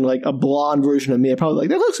person, like a blonde version of me, I'd probably be like,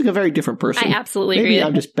 that looks like a very different person. I absolutely agree. Maybe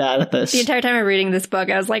I'm just bad at this. The entire time I'm reading this book,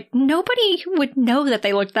 I was like, nobody would know that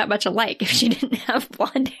they looked that much alike if she didn't have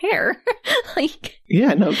blonde hair. Like,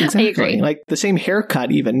 yeah, no, exactly. I agree. Like, the same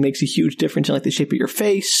haircut even makes a huge difference in, like, the shape of your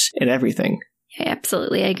face and everything. I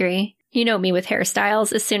absolutely agree. You know me with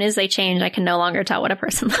hairstyles. As soon as they change, I can no longer tell what a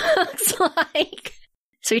person looks like.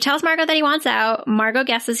 So he tells Margot that he wants out. Margot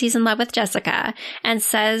guesses he's in love with Jessica and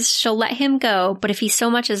says she'll let him go, but if he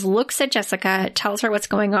so much as looks at Jessica, tells her what's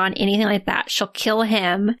going on, anything like that, she'll kill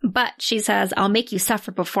him. But she says, I'll make you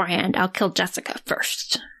suffer beforehand. I'll kill Jessica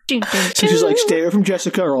first. So she's like, stay away from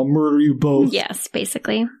Jessica or I'll murder you both. Yes,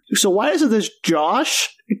 basically. So why isn't this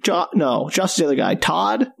Josh? No, Josh is the other guy.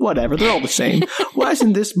 Todd? Whatever. They're all the same. Why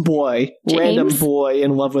isn't this boy, random boy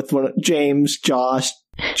in love with James, Josh,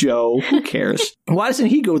 Joe? Who cares? Why doesn't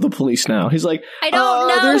he go to the police now? He's like, I don't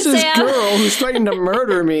know, there's this Sam. girl who's threatening to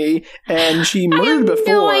murder me, and she murdered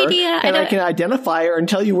before. No idea. And I can identify her and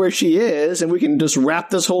tell you where she is, and we can just wrap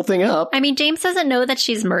this whole thing up. I mean, James doesn't know that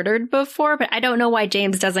she's murdered before, but I don't know why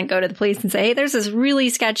James doesn't go to the police and say, hey, there's this really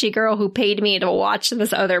sketchy girl who paid me to watch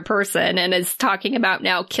this other person and is talking about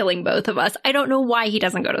now killing both of us. I don't know why he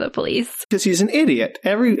doesn't go to the police. Because he's an idiot.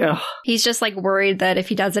 He's just like worried that if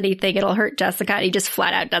he does anything, it'll hurt Jessica. And he just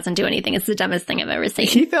flat out doesn't do anything. It's the dumbest thing I've ever seen.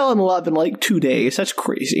 He fell in love in like 2 days. That's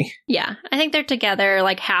crazy. Yeah. I think they're together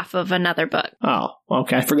like half of another book. Oh,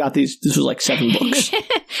 okay. I forgot this was like 7 books.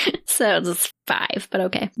 So it's 5, but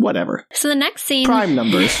okay. Whatever. So the next scene. Prime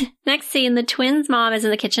numbers. Next scene, the twins' mom is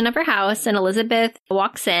in the kitchen of her house and Elizabeth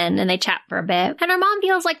walks in and they chat for a bit. And her mom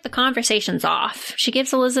feels like the conversation's off. She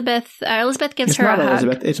gives Elizabeth gives her a hug. It's not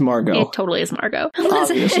Elizabeth, it's Margot. It totally is Margot.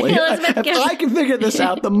 Obviously. If I can figure this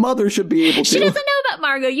out, the mother should be able to. She doesn't know about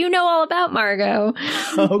Margot. You know all about Margot.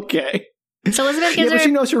 Okay. So Elizabeth gives her... but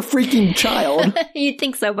she knows her freaking child. You'd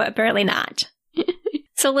think so, but apparently not.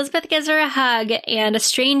 So Elizabeth gives her a hug, and a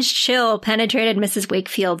strange chill penetrated Mrs.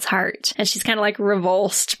 Wakefield's heart. And she's kind of like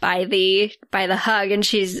revulsed by the hug, and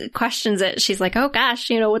she questions it. She's like, oh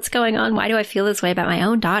gosh, what's going on? Why do I feel this way about my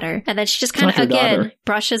own daughter? And then she just kind of, again,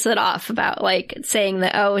 brushes it off about like saying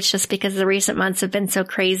that, oh, it's just because the recent months have been so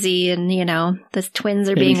crazy, and, the twins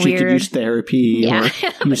are being weird. Maybe she could use therapy, or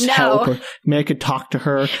use help, or maybe I could talk to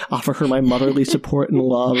her, offer her my motherly support and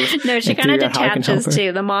love. No, she kind of detaches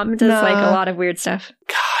too. The mom does like a lot of weird stuff.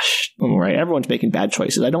 Gosh. All right, everyone's making bad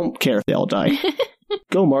choices. I don't care if they all die.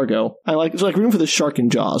 Go Margot. It's like rooting for the shark in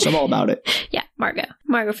Jaws. I'm all about it. Yeah, Margot.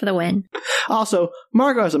 Margot for the win. Also,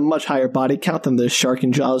 Margot has a much higher body count than the shark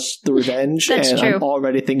in Jaws, The Revenge. That's true. I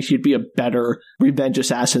already think she'd be a better revenge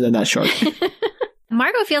assassin than that shark.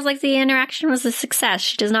 Margot feels like the interaction was a success.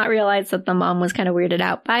 She does not realize that the mom was kind of weirded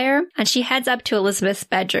out by her. And she heads up to Elizabeth's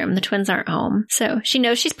bedroom. The twins aren't home. So she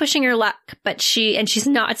knows she's pushing her luck, but she's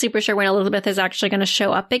not super sure when Elizabeth is actually going to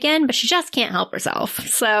show up again, but she just can't help herself.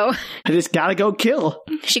 So I just gotta go kill.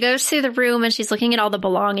 She goes through the room and she's looking at all the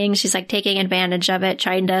belongings. She's like taking advantage of it,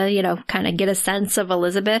 trying to, kind of get a sense of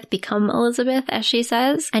Elizabeth, become Elizabeth, as she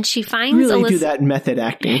says. And she finds do that method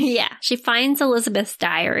acting. Yeah. She finds Elizabeth's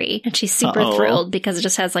diary and she's super thrilled because it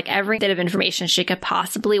just has like every bit of information she could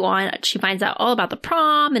possibly want. She finds out all about the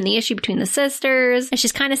prom and the issue between the sisters, and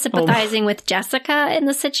she's kind of sympathizing with Jessica in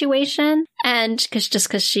the situation. And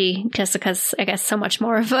Jessica's, I guess, so much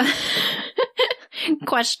more of a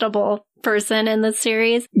questionable person in the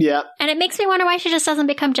series. Yeah. And it makes me wonder why she just doesn't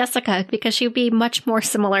become Jessica, because she would be much more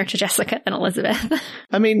similar to Jessica than Elizabeth.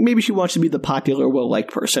 I mean, maybe she wants to be the popular,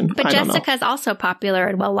 well-liked person. But Jessica's also popular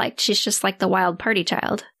and well-liked. She's just like the wild party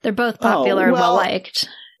child. They're both popular and well-liked.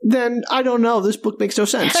 Then I don't know. This book makes no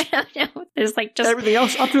sense. I don't know. There's like just everything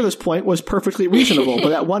else up to this point was perfectly reasonable, but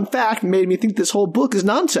that one fact made me think this whole book is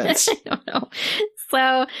nonsense. I don't know.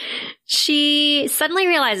 So she suddenly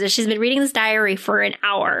realizes she's been reading this diary for an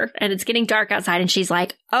hour and it's getting dark outside, and she's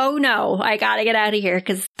like, oh no, I gotta get out of here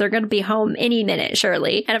because they're gonna be home any minute,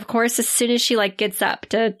 surely. And of course, as soon as she gets up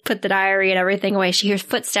to put the diary and everything away, she hears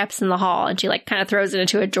footsteps in the hall and she kind of throws it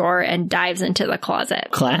into a drawer and dives into the closet.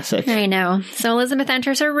 Classic. I know. So Elizabeth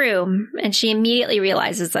enters her room and she immediately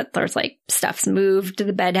realizes that there's stuff's moved.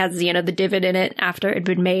 The bed has, the divot in it after it had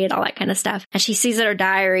been made, all that kind of stuff. And she sees that her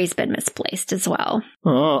diary's been misplaced as well.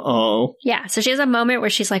 Uh-oh. Yeah, so she has a moment where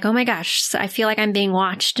she's like, oh my gosh, I feel like I'm being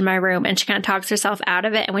watched in my room. And she kind of talks herself out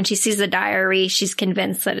of it. And when she sees the diary, she's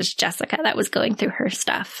convinced that it's Jessica that was going through her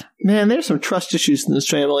stuff. Man, there's some trust issues in this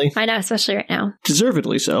family. I know, especially right now.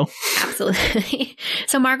 Deservedly so. Absolutely.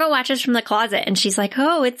 So Margot watches from the closet and she's like,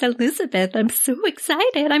 oh, it's Elizabeth. I'm so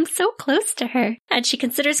excited. I'm so close to her. And she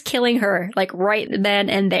considers killing her, like, right then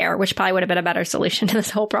and there, which probably would have been a better solution to this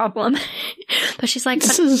whole problem. But she's like...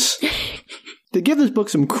 To give this book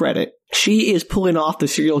some credit, she is pulling off the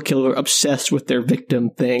serial killer obsessed with their victim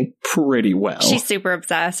thing pretty well. She's super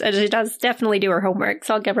obsessed, and she does definitely do her homework,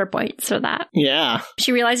 so I'll give her points for that. Yeah.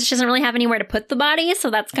 She realizes she doesn't really have anywhere to put the body, so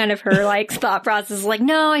that's kind of her, like, thought process. Like,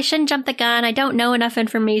 no, I shouldn't jump the gun. I don't know enough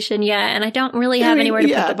information yet, and I don't really have anywhere to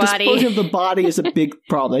put the body. Disposing of the body is a big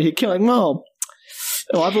problem. You're killing,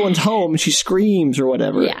 everyone's home and she screams or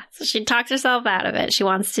whatever. Yeah, so she talks herself out of it. She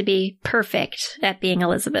wants to be perfect at being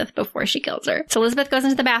Elizabeth before she kills her. So Elizabeth goes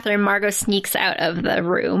into the bathroom. Margot sneaks out of the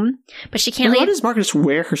room, but she can't leave. Why does Margot just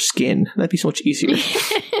wear her skin? That'd be so much easier.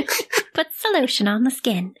 Puts the lotion on the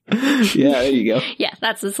skin. Yeah, there you go. Yeah,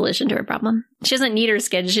 that's the solution to her problem. She doesn't need her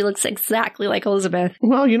skin. She looks exactly like Elizabeth.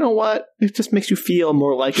 Well, you know what? It just makes you feel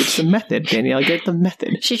more like it's the method, Danielle. Get the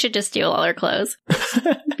method. She should just steal all her clothes.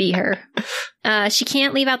 Be her. She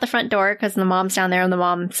can't leave out the front door because the mom's down there and the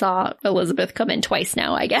mom saw Elizabeth come in twice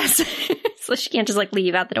now, I guess. So she can't just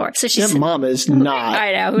leave out the door. So she's... That mom is not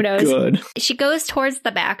I know, who knows? Good. She goes towards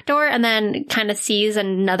the back door and then kind of sees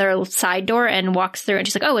another side door and walks through and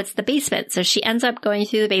she's like, oh, it's the basement. So she ends up going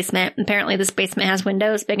through the basement. Apparently this basement has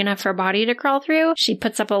windows big enough for a body to crawl through. She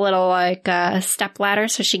puts up a little step ladder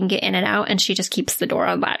so she can get in and out, and she just keeps the door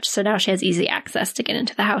unlatched. So now she has easy access to get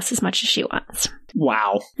into the house as much as she wants.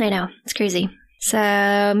 Wow. I know. It's crazy.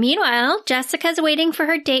 So, meanwhile, Jessica's waiting for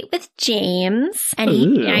her date with James. And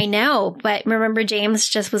I know, but remember James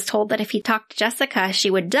just was told that if he talked to Jessica, she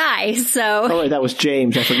would die, so... Oh, wait, that was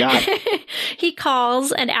James. I forgot. He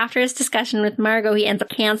calls, and after his discussion with Margot, he ends up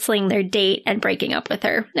canceling their date and breaking up with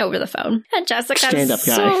her over the phone. And Jessica's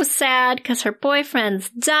so sad because her boyfriend's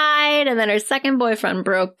died, and then her second boyfriend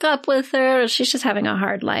broke up with her. She's just having a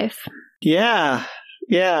hard life. Yeah,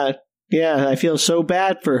 I feel so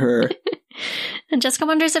bad for her. And Jessica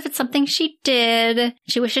wonders if it's something she did.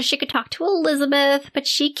 She wishes she could talk to Elizabeth, but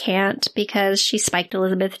she can't because she spiked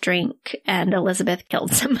Elizabeth's drink and Elizabeth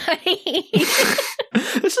killed somebody.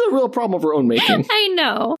 This is a real problem of her own making. I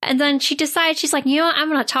know. And then she decides, she's like, you know what? I'm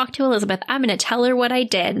going to talk to Elizabeth. I'm going to tell her what I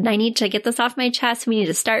did. And I need to get this off my chest. We need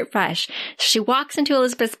to start fresh. So she walks into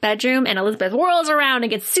Elizabeth's bedroom and Elizabeth whirls around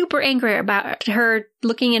and gets super angry about her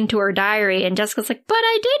looking into her diary. And Jessica's like, but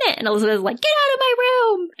I didn't. And Elizabeth's like, get out of my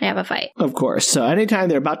room. They have a fight. Of course. So anytime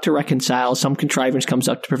they're about to reconcile, some contrivance comes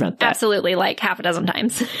up to prevent that. Absolutely. Like half a dozen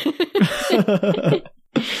times.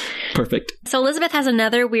 Perfect. So Elizabeth has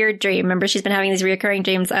another weird dream. Remember, she's been having these recurring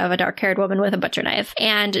dreams of a dark-haired woman with a butcher knife.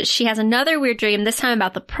 And she has another weird dream, this time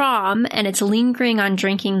about the prom, and it's lingering on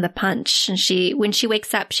drinking the punch. And when she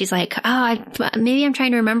wakes up, she's like, maybe I'm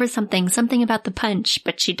trying to remember something about the punch,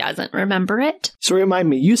 but she doesn't remember it. So remind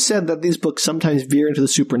me, you said that these books sometimes veer into the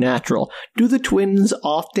supernatural. Do the twins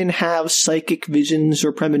often have psychic visions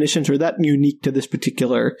or premonitions, or is that unique to this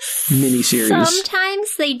particular miniseries?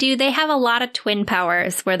 Sometimes they do. They have a lot of twin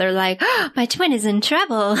powers where they're like, oh, my twin is in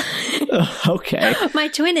trouble. Okay. My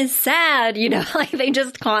twin is sad. They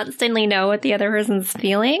just constantly know what the other person's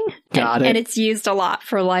feeling. Got it. And it's used a lot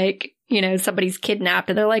for somebody's kidnapped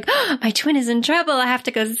and they're like, oh, my twin is in trouble. I have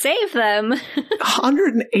to go save them.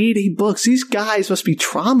 180 books. These guys must be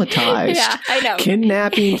traumatized. Yeah, I know.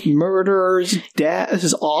 Kidnapping, murders, death. This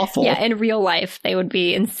is awful. Yeah, in real life, they would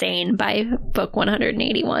be insane by book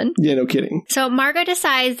 181. Yeah, no kidding. So Margot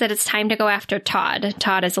decides that it's time to go after Todd.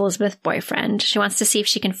 Todd is Elizabeth's boyfriend. She wants to see if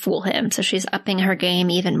she can fool him, so she's upping her game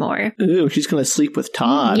even more. Ooh, she's going to sleep with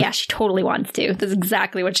Todd. Yeah, she totally wants to. That's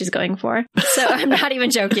exactly what she's going for. So I'm not even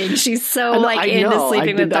joking. She's so into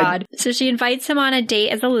sleeping with Todd. So she invites him on a date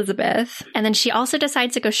as Elizabeth, and then she also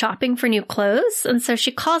decides to go shopping for new clothes. And so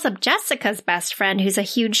she calls up Jessica's best friend, who's a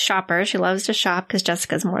huge shopper. She loves to shop because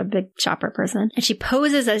Jessica's more of a big shopper person. And she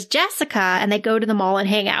poses as Jessica, and they go to the mall and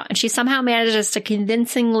hang out. And she somehow manages to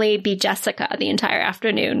convincingly be Jessica the entire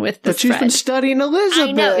afternoon with this But she's been studying Elizabeth.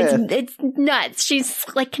 I know, it's nuts. She's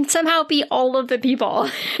can somehow be all of the people.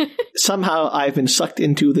 Somehow I've been sucked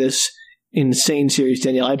into this insane series,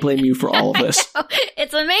 Danielle. I blame you for all of this.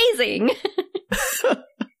 It's amazing.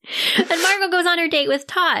 And Margot goes on her date with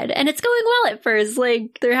Todd, and it's going well at first.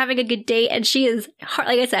 They're having a good date, and she is,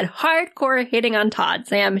 like I said, hardcore hitting on Todd,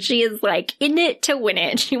 Sam. She is, in it to win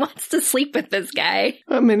it. She wants to sleep with this guy.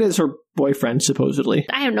 I mean, it's her boyfriend, supposedly.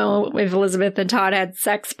 I don't know if Elizabeth and Todd had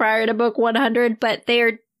sex prior to book 100, but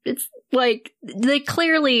it's like, they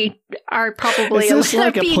clearly are probably Is this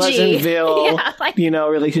like a PG. Pleasantville, Yeah,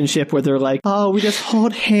 relationship where they're like, oh, we just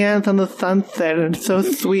hold hands on the sunset and it's so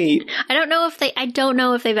sweet. I don't know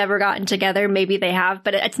if they've ever gotten together. Maybe they have,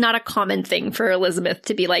 but it's not a common thing for Elizabeth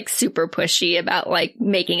to be like super pushy about like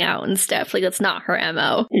making out and stuff. Like, that's not her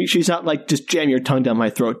MO. She's not like, just jam your tongue down my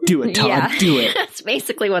throat. Do it, Todd. Yeah. Do it. That's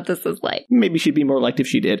basically what this is like. Maybe she'd be more liked if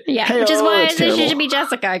she did. Yeah, Hey, which is why it's terrible. she should be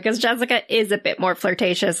Jessica, because Jessica is a bit more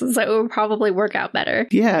flirtatious, and so it would probably work out better.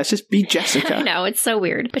 Yeah, it's just be Jessica. I know, it's so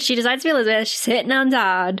weird. But she decides to be Elizabeth. She's hitting on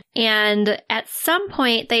Todd. And at some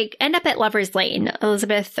point, they end up at Lover's Lane.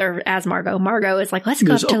 Elizabeth, or as Margot is like, let's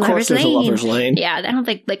go up to Lover's Lane. Of course there's a Lover's Lane. Yeah, I don't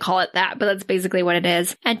think they call it that, but that's basically what it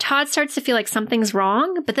is. And Todd starts to feel like something's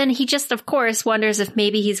wrong, but then he just, of course, wonders if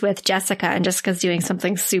maybe he's with Jessica and Jessica's doing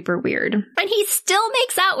something super weird. And he still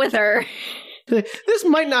makes out with her. This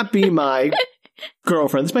might not be my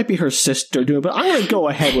girlfriend. This might be her sister doing it, but I'm going to go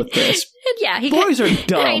ahead with this. Yeah, Boys are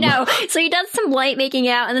dumb. I know. So he does some light making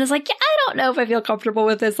out, and then is like, yeah, I don't know if I feel comfortable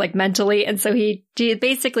with this, like, mentally. And so he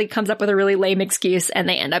basically comes up with a really lame excuse, and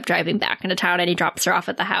they end up driving back into town, and he drops her off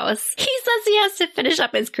at the house. He says he has to finish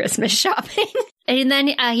up his Christmas shopping. And then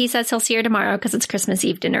he says he'll see her tomorrow because it's Christmas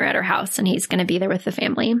Eve dinner at her house, and he's going to be there with the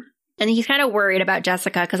family. And he's kind of worried about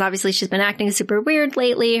Jessica because obviously she's been acting super weird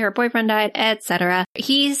lately. Her boyfriend died, etc.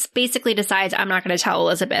 He basically decides, I'm not going to tell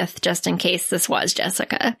Elizabeth just in case this was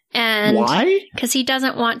Jessica. And why? Because he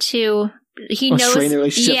doesn't want to. He knows. Strain the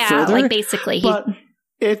relationship further? Like basically. But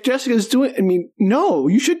if Jessica's doing, no,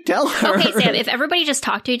 you should tell her. Okay, Sam, if everybody just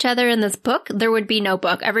talked to each other in this book, there would be no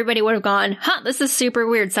book. Everybody would have gone, this is super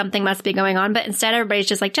weird. Something must be going on. But instead, everybody's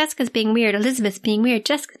just like, Jessica's being weird. Elizabeth's being weird.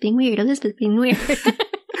 Jessica's being weird. Elizabeth's being weird.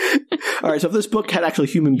 All right, so if this book had actually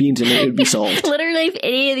human beings in it, it would be solved. Literally, if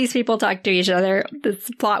any of these people talked to each other, this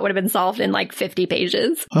plot would have been solved in like 50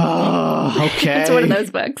 pages. Oh, okay. It's one of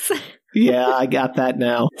those books. Yeah, I got that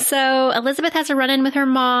now. So Elizabeth has a run-in with her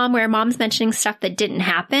mom where mom's mentioning stuff that didn't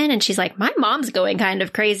happen. And she's like, my mom's going kind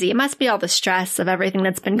of crazy. It must be all the stress of everything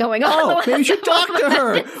that's been going on. Oh, maybe you should talk to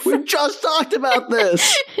her. We just talked about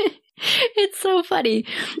this. It's so funny.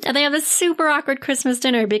 And they have a super awkward Christmas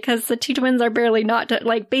dinner because the two twins are barely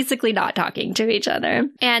basically not talking to each other.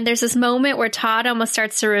 And there's this moment where Todd almost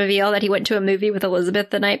starts to reveal that he went to a movie with Elizabeth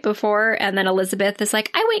the night before. And then Elizabeth is like,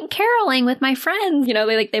 I went caroling with my friends.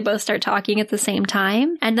 They both start talking at the same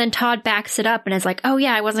time. And then Todd backs it up and is like, oh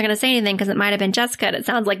yeah, I wasn't going to say anything because it might have been Jessica. And it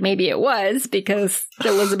sounds like maybe it was because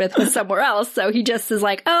Elizabeth was somewhere else. So he just is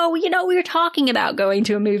like, oh, we were talking about going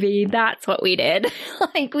to a movie. That's what we did.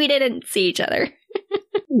 We didn't see each other.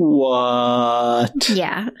 What?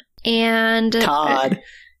 Yeah. And Todd,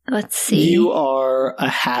 let's see. You are a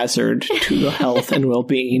hazard to the health and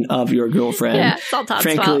well-being of your girlfriend. Yeah, it's all Todd's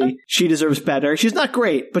Frankly, fault. she deserves better. She's not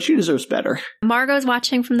great, but she deserves better. Margot's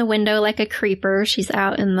watching from the window like a creeper. She's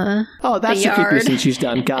out in the that's the yard. creepiest thing she's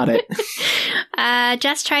done. Got it.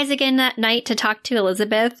 Jess tries again that night to talk to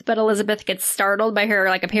Elizabeth, but Elizabeth gets startled by her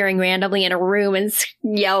appearing randomly in a room and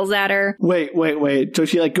yells at her. Wait. So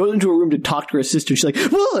she goes into a room to talk to her sister. She's like,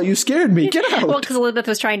 whoa, you scared me. Get out. Well, because Elizabeth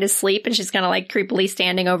was trying to sleep and she's kind of creepily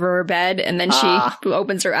standing over her bed, and then she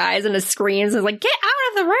opens her eyes and just screams and is like, get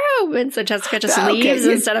out of the room. And so Jessica just leaves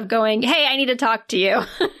instead of going, hey, I need to talk to you.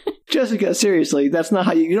 Jessica, seriously, that's not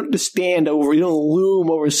how you don't just you don't loom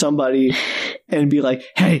over somebody and be like,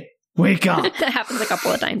 hey, wake up. That happens a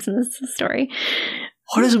couple of times in this story.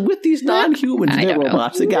 What is it with these non-humans? They're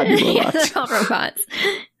robots. They gotta be robots. Yeah, they're all robots.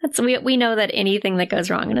 We know that anything that goes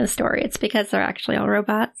wrong in a story, it's because they're actually all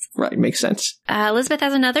robots. Right, makes sense. Elizabeth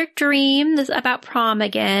has another dream about prom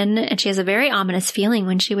again, and she has a very ominous feeling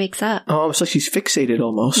when she wakes up. Oh, it's like she's fixated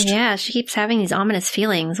almost. Yeah, she keeps having these ominous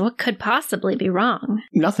feelings. What could possibly be wrong?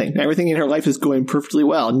 Nothing. Everything in her life is going perfectly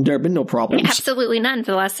well, and there have been no problems. Absolutely none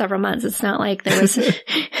for the last several months. It's not like there was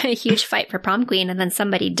a huge fight for prom queen, and then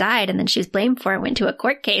somebody died, and then she was blamed for it, went to a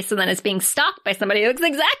court case, and then is being stalked by somebody who looks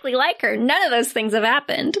exactly like her. None of those things have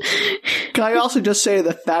happened. Can I also just say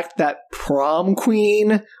the fact that prom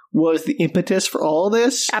queen was the impetus for all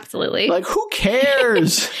this? Absolutely. Who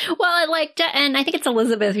cares? Well, and I think it's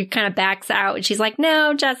Elizabeth who kind of backs out, and she's like,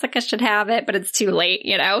 no, Jessica should have it, but it's too late,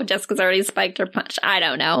 Jessica's already spiked her punch. I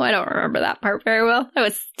don't know. I don't remember that part very well. That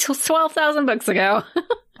was 12,000 books ago.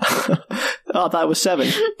 Oh, I thought it was 7.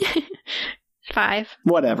 5.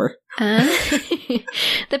 Whatever.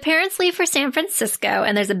 The parents leave for San Francisco,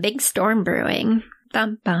 and there's a big storm brewing.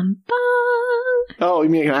 Bum, bum, bum. Oh, you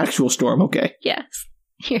mean an actual storm? Okay. Yes.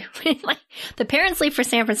 Like, the parents leave for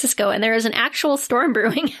San Francisco, and there is an actual storm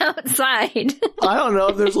brewing outside. I don't know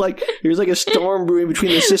if there's like a storm brewing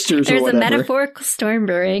between the sisters or whatever. There's a metaphorical storm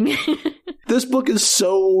brewing. This book is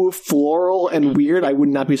so floral and weird, I would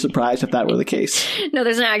not be surprised if that were the case. No,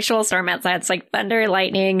 there's an actual storm outside. It's like thunder,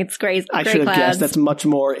 lightning, it's great. I should have guessed. That's much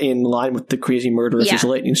more in line with the crazy murderous. There's a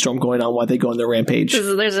lightning storm going on while they go on their rampage.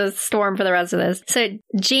 There's a storm for the rest of this. So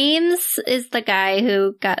James is the guy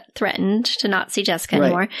who got threatened to not see Jessica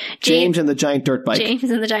anymore. James and the giant dirt bike. James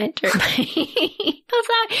and the giant dirt bike. How's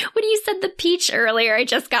that? When you said the peach earlier, I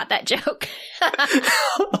just got that joke.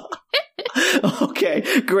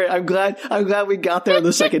 Okay, great. I'm glad we got there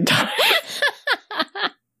the second time.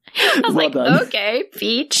 I was like, done. Okay,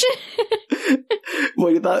 peach.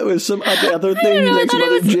 Well, you thought it was some other thing? Like some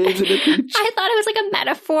other James and a peach? I thought it was like a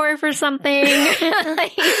metaphor for something.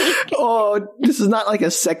 Oh, this is not like a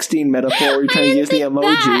sexting metaphor where you're trying to use the emoji.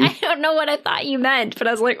 I don't know what I thought you meant, but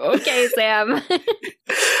I was like, okay, Sam.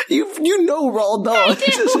 You know Roald Dahl. I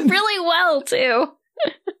do really well, too.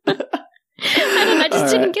 I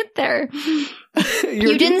just didn't get there.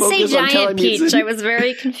 You didn't say giant peach. I was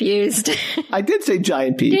very confused. I did say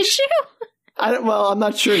giant peach. Did you? I'm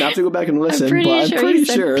not sure. I have to go back and listen, I'm pretty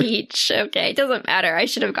sure. Peach. Okay, it doesn't matter. I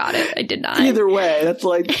should have got it. I did not. Either way, that's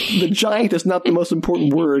like the giant is not the most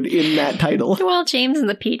important word in that title. Well, James and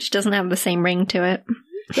the Peach doesn't have the same ring to it.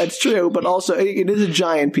 That's true, but also it is a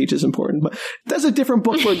giant peach is important. But that's a different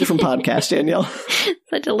book for a different podcast, Danielle.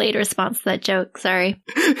 It's a delayed response to that joke. Sorry.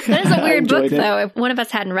 That is a weird book, though. If one of us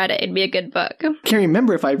hadn't read it, it'd be a good book. Can't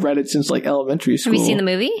remember if I've read it since like elementary school. Have you seen the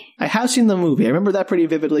movie? I have seen the movie. I remember that pretty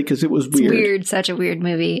vividly because it was weird. It's weird. Such a weird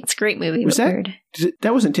movie. It's a great movie, but weird.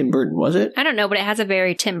 That wasn't Tim Burton, was it? I don't know, but it has a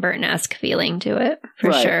very Tim Burton-esque feeling to it,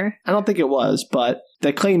 for sure. I don't think it was, but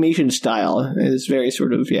the claymation style is very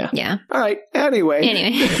sort of, yeah. Yeah. All right.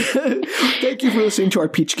 Anyway. Thank you for listening to our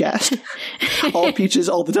Peach Cast. All peaches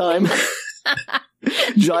all the time.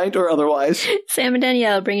 Giant or otherwise. Sam and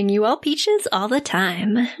Danielle bringing you all peaches all the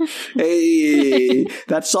time. Hey,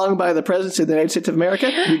 that song by the Presidents of the United States of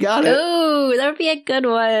America. We got it. Ooh, that would be a good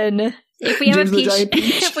one. If we have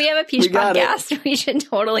a peach podcast, we should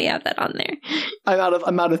totally have that on there.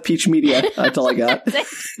 I'm out of peach media. That's all I got.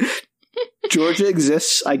 Georgia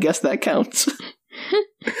exists. I guess that counts.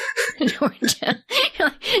 Georgia.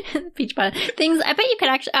 Peach butter. Things, I bet you could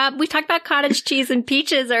actually, we talked about cottage cheese and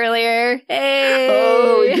peaches earlier. Hey.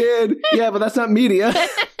 Oh, we did. Yeah, but that's not media.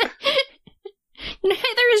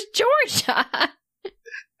 Neither is Georgia.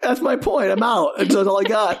 That's my point. I'm out. That's all I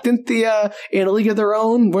got. Didn't the In a League of Their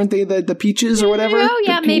Own, weren't they the peaches or whatever? Oh,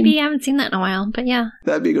 yeah, maybe. I haven't seen that in a while, but yeah.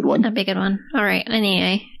 That'd be a good one. That'd be a good one. All right.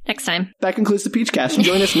 Anyway, next time. That concludes the Peach Cast.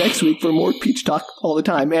 Join us next week for more peach talk all the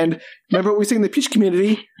time. And remember what we say in the peach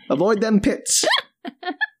community, avoid them pits.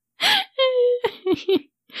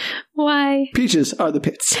 Why? Peaches are the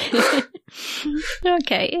pits.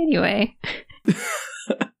 Okay, anyway.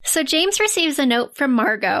 So James receives a note from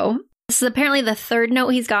Margot. This is apparently the third note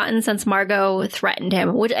he's gotten since Margot threatened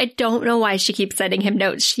him, which I don't know why she keeps sending him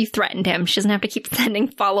notes. She threatened him. She doesn't have to keep sending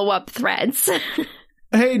follow-up threads.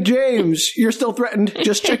 Hey, James, you're still threatened.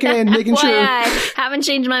 Just checking in, making sure. I haven't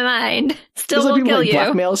changed my mind. Still will kill you.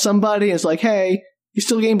 Blackmail somebody and it's like, hey, you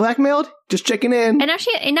still getting blackmailed? Just checking in. And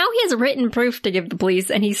actually, now he has written proof to give the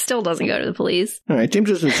police, and he still doesn't go to the police. All right, James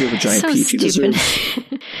doesn't deserve a giant peach. He deserves.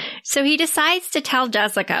 So he decides to tell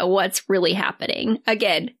Jessica what's really happening.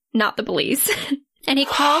 Again, not the police. And he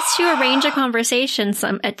calls to arrange a conversation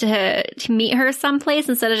to meet her someplace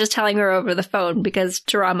instead of just telling her over the phone because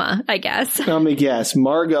drama, I guess. Let me guess.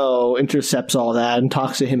 Margot intercepts all that and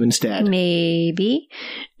talks to him instead. Maybe.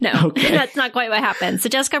 No, okay. That's not quite what happens. So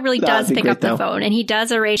Jessica really does pick up the phone, and he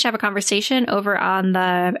does arrange to have a conversation over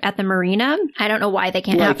at the marina. I don't know why they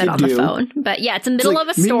can't have it on the phone, but yeah, it's in the middle of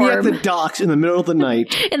a storm. Meet me at the docks in the middle of the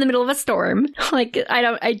night. In the middle of a storm. Like,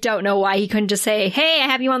 I don't know why he couldn't just say, hey, I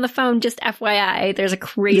have you on the phone, just FYI. There's a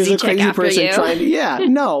crazy chick after you.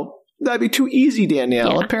 No. That'd be too easy,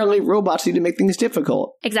 Danielle. Yeah. Apparently robots need to make things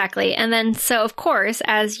difficult. Exactly. And then, so of course,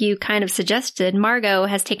 as you kind of suggested, Margot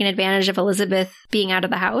has taken advantage of Elizabeth being out of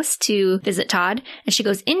the house to visit Todd. And she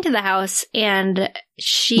goes into the house and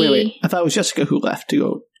she... Wait. I thought it was Jessica who left to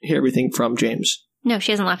go hear everything from James. No,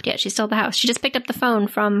 she hasn't left yet. She's still at the house. She just picked up the phone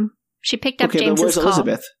she picked up James's call.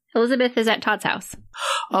 Elizabeth? Elizabeth is at Todd's house.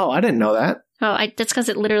 Oh, I didn't know that. Oh, that's because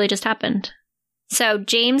it literally just happened. So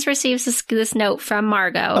James receives this note from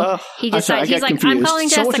Margot. He decides, he's like, confused. I'm calling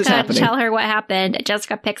Jessica to tell her what happened.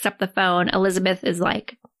 Jessica picks up the phone. Elizabeth is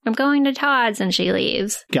like, I'm going to Todd's, and she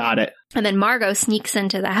leaves. Got it. And then Margot sneaks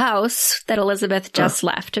into the house that Elizabeth just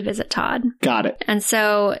left to visit Todd. Got it. And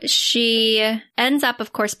so she ends up,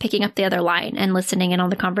 of course, picking up the other line and listening in on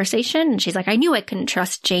the conversation. And she's like, I knew I couldn't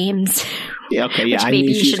trust James. Yeah, okay, yeah, I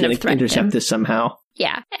knew she was going to intercept this somehow.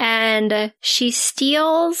 Yeah. And she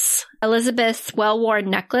steals Elizabeth's well-worn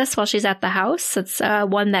necklace while she's at the house. It's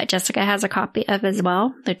one that Jessica has a copy of as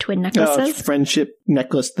well. They're twin necklaces. Friendship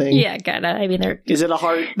necklace thing. Yeah, kind of. I mean, they're... Is it a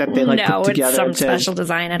heart that they put together? No, it's some special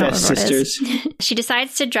design. I don't know what sisters. it is. She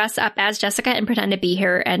decides to dress up as Jessica and pretend to be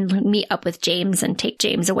her and meet up with James and take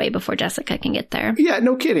James away before Jessica can get there. Yeah,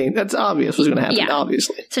 no kidding. That's obvious what's going to happen,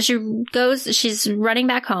 obviously. So she's running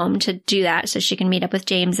back home to do that so she can meet up with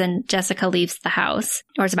James, and Jessica leaves the house,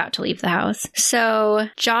 or is about to leave the house. So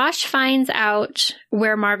Josh finds out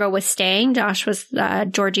where Margot was staying. Josh was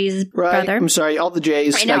Georgie's brother. I'm sorry, all the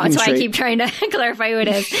J's. I know, that's why I keep trying to clarify who it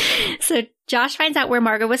is. So Josh finds out where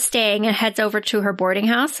Margot was staying and heads over to her boarding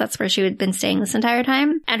house. That's where she had been staying this entire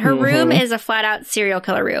time. And her room is a flat-out serial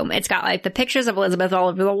killer room. It's got, the pictures of Elizabeth all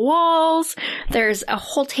over the walls. There's a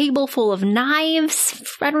whole table full of knives.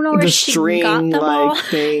 I don't know where she got them all.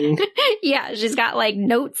 Thing. Yeah, she's got,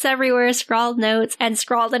 notes everywhere, scrawled notes, and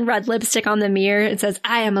scrawled in red lipstick on the mirror. It says,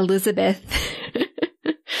 I am Elizabeth.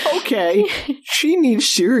 Okay. She needs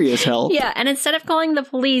serious help. Yeah, and instead of calling the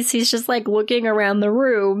police, he's just looking around the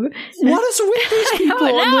room. What is with these people?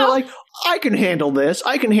 And they're like, I can handle this.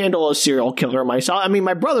 I can handle a serial killer myself. I mean,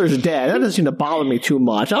 my brother's dead. That doesn't seem to bother me too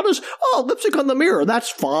much. I'll just, lipstick on the mirror. That's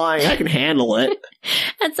fine. I can handle it.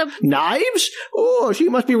 And so knives? Oh, she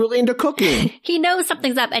must be really into cooking. He knows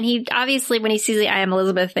something's up, and he obviously, when he sees the I am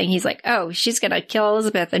Elizabeth thing, he's like, oh, she's gonna kill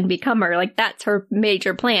Elizabeth and become her. That's her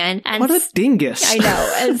major plan. And what a dingus. I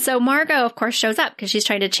know. And so Margot, of course, shows up because she's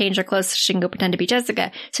trying to change her clothes so she can go pretend to be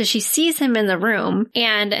Jessica. So she sees him in the room,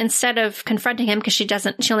 and instead of confronting him, because she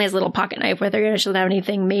only has a little pocket knife with her, she doesn't have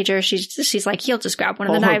anything major, she's like, he'll just grab one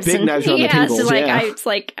of the knives. Big knives on the tables, it's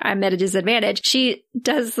like I'm at a disadvantage. She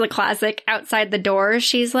does the classic outside the door.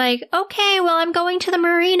 She's like, okay, well, I'm going to the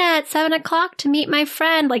marina at 7:00 to meet my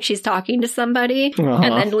friend. She's talking to somebody, and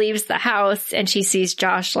then leaves the house, and she sees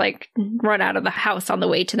Josh run out of the house on the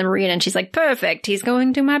way to the marina, and she's like, perfect, he's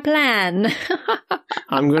going to my plan.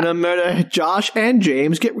 I'm gonna murder Josh and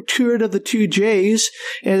James, get rid of the two J's,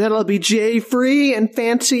 and that'll be J free and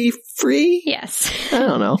fancy free? Yes. I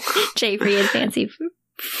don't know. J free and fancy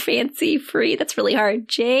free. That's really hard.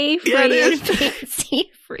 J free and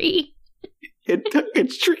fancy free.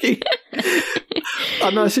 It's tricky.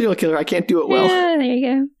 I'm not a serial killer. I can't do it well. Yeah, there you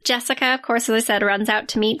go. Jessica, of course, as I said, runs out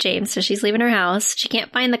to meet James, so she's leaving her house. She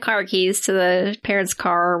can't find the car keys to the parents'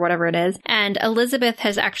 car or whatever it is. And Elizabeth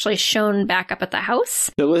has actually shown back up at the house.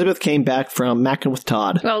 So Elizabeth came back from macking with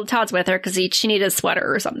Todd. Well, Todd's with her because she needed a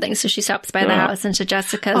sweater or something, so she stops by the house, and so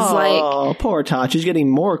Jessica's oh, poor Todd. She's getting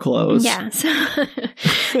more clothes. Yeah.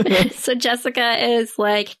 So Jessica is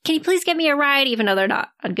like, can you please give me a ride? Even though they're not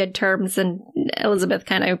on good terms, and Elizabeth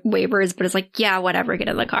kind of wavers, but is like, yeah, whatever, get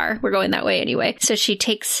in the car. We're going that way anyway. So she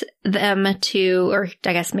takes them to, or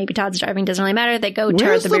I guess maybe Todd's driving, doesn't really matter. They go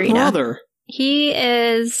to the marina. Brother? He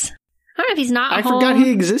is... I don't know if he's not home. I forgot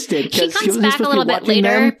he existed. He comes back a little bit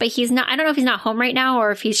later, but he's not. I don't know if he's not home right now,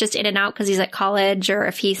 or if he's just in and out because he's at college, or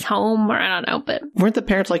if he's home, or I don't know. But weren't the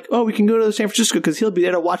parents like, oh, we can go to San Francisco because he'll be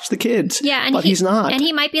there to watch the kids? Yeah, but he's not. And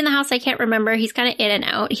he might be in the house. I can't remember. He's kind of in and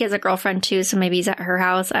out. He has a girlfriend too, so maybe he's at her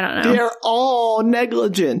house. I don't know. They're all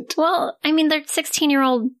negligent. Well, I mean, they're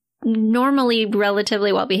 16-year-old. Normally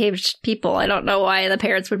relatively well-behaved people. I don't know why the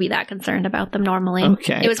parents would be that concerned about them normally.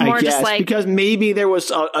 Okay. It was more just because maybe there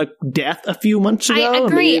was a death a few months ago. I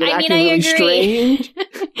agree. I agree. Strange.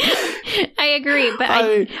 I agree, but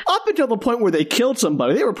up until the point where they killed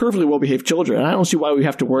somebody, they were perfectly well-behaved children. I don't see why we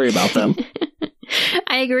have to worry about them.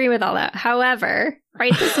 I agree with all that. However,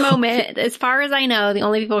 right this moment, as far as I know, the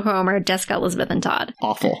only people home are Jessica, Elizabeth, and Todd.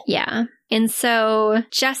 Awful. Yeah. And so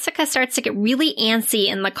Jessica starts to get really antsy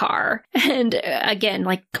in the car. And again,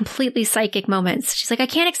 completely psychic moments. She's like, I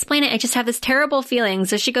can't explain it. I just have this terrible feeling.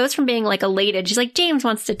 So she goes from being elated. She's like, James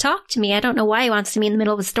wants to talk to me. I don't know why he wants to me in the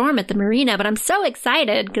middle of a storm at the marina, but I'm so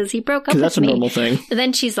excited because he broke up with me. That's a normal thing. And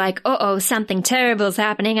then she's like, uh-oh, something terrible is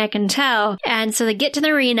happening. I can tell. And so they get to the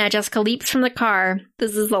marina. Jessica leaps from the car.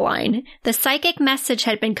 This is the line. The psychic message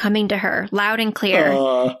had been coming to her loud and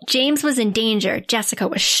clear. James was in danger. Jessica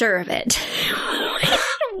was sure of it.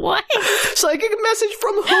 What? Psychic message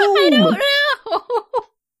from whom? I don't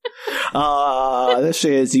know. This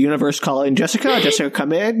is the universe calling Jessica. Jessica,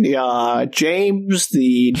 come in. James,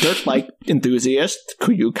 the dirt bike enthusiast,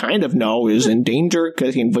 who you kind of know is in danger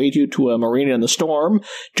because he invited you to a marina in the storm.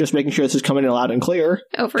 Just making sure this is coming in loud and clear.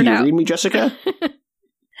 Over Can now. you read me, Jessica?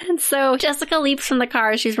 And so Jessica leaps from the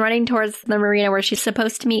car. She's running towards the marina where she's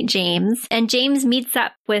supposed to meet James. And James meets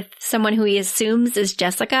up with someone who he assumes is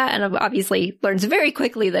Jessica, and obviously learns very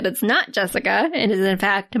quickly that it's not Jessica and is in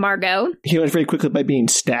fact Margot. He learns very quickly by being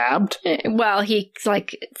stabbed. Well, he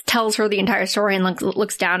tells her the entire story and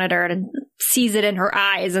looks down at her and sees it in her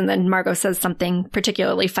eyes, and then Margot says something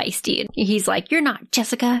particularly feisty. He's like, "You're not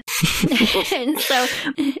Jessica." and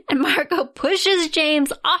Margot pushes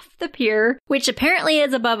James off the pier, which apparently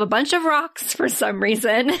is above a bunch of rocks for some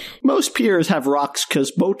reason. Most piers have rocks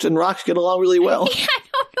because boats and rocks get along really well. Yeah,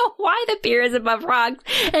 I don't know why the pier is above rocks,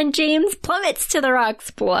 and James plummets to the rocks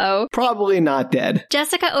below. Probably not dead.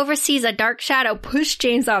 Jessica oversees a dark shadow push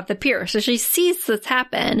James off the pier, so she sees this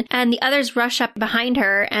happen, and the others rush up behind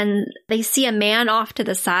her, and they see a man off to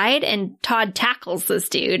the side, and Todd tackles this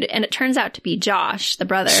dude, and it turns out to be Josh, the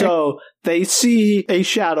brother. So they see a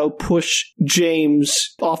shadow push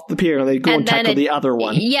James off the pier, and they go and tackle the other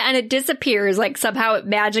one. Yeah, and it disappears, somehow it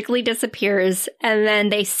magically disappears, and then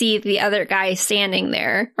they see the other guy standing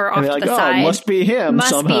there, or off to the side. Must be him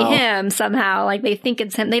somehow. They think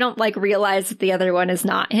it's him. They don't, realize that the other one is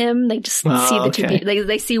not him. They just see the two people.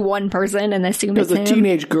 They see one person and assume it's him. Because the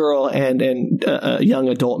teenage girl and a young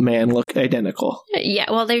adult man look identical.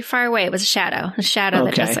 Yeah, well, they're far away. It was a shadow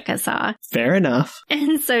that Jessica saw. Fair enough.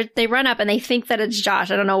 And so they run up and they think that it's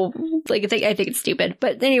Josh. I don't know. I think it's stupid.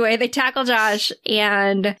 But anyway, they tackle Josh,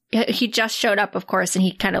 and he just showed up, of course, and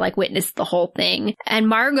he kind of witnessed the whole thing. And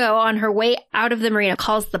Margot, on her way out of the marina,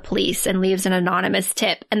 calls the police and leaves an anonymous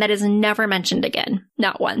tip. And that is never mentioned again.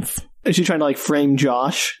 Not once. Is she trying to frame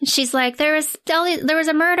Josh? She's like, there was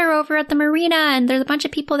a murder over at the marina, and there's a bunch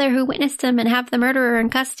of people there who witnessed him and have the murderer in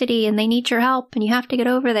custody, and they need your help, and you have to get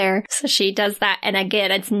over there. So she does that, and again,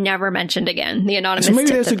 it's never mentioned again. The anonymous tip that they got.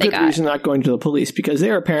 So maybe that's a good reason not going to the police, because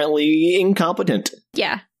they're apparently incompetent.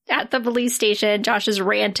 Yeah. At the police station, Josh is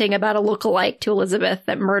ranting about a lookalike to Elizabeth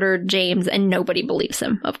that murdered James, and nobody believes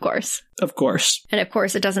him, of course. Of course. And of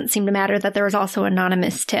course, it doesn't seem to matter that there was also an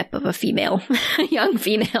anonymous tip of a female, a young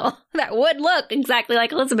female, that would look exactly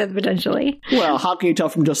like Elizabeth, potentially. Well, how can you tell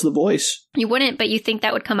from just the voice? You wouldn't, but you think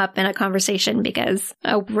that would come up in a conversation because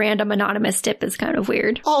a random anonymous tip is kind of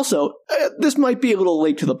weird. Also, this might be a little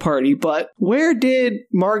late to the party, but where did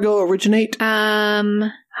Margot originate?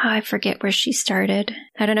 I forget where she started.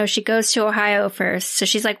 I don't know. She goes to Ohio first, so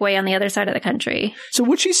she's way on the other side of the country. So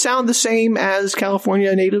would she sound the same as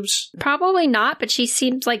California natives? Probably not, but she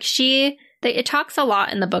seems like it talks a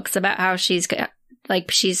lot in the books about how she's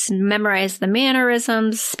memorized the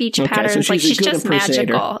mannerisms, speech patterns. So she's just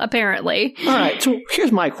magical, apparently. All right, so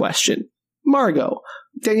here's my question. Margot.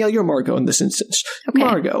 Danielle, you're Margot in this instance. Okay.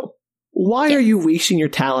 Margot. Why are you wasting your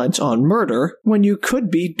talents on murder when you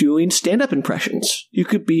could be doing stand-up impressions? You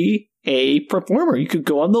could be a performer. You could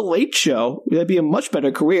go on The Late Show. That'd be a much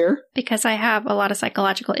better career. Because I have a lot of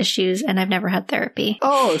psychological issues and I've never had therapy.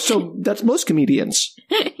 Oh, so that's most comedians.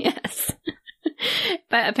 Yes.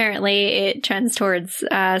 But apparently it trends towards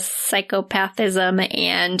psychopathism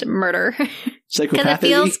and murder. Psychopathy?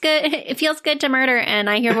 Because it feels good to murder, and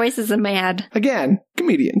I hear voices in my head. Again,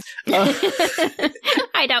 comedians.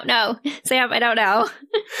 I don't know. Sam, I don't know.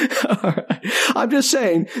 All right. I'm just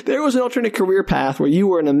saying, there was an alternate career path where you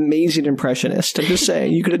were an amazing impressionist. I'm just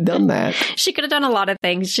saying, you could have done that. She could have done a lot of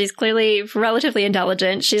things. She's clearly relatively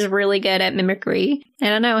intelligent. She's really good at mimicry. I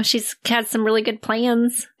don't know. She's had some really good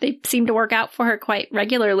plans. They seem to work out for her quite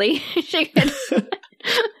regularly. She could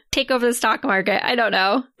take over the stock market. I don't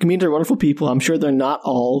know. Comedians are wonderful people. I'm sure they're not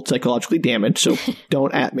all psychologically damaged, so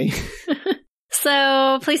don't at me.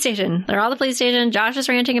 So, police station. They're all at the police station. Josh is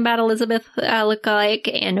ranting about Elizabeth lookalike,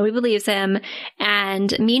 and nobody believes him.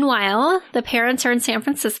 And meanwhile, the parents are in San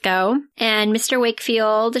Francisco, and Mr.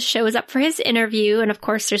 Wakefield shows up for his interview, and of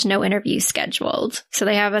course, there's no interview scheduled. So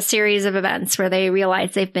they have a series of events where they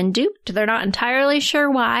realize they've been duped. They're not entirely sure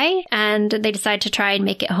why, and they decide to try and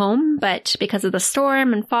make it home, but because of the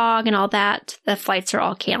storm and fog and all that, the flights are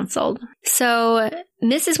all canceled. So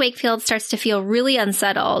Mrs. Wakefield starts to feel really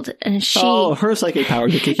unsettled, and her psychic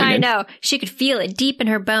powers are kicking in. I know. She could feel it deep in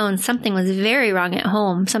her bones. Something was very wrong at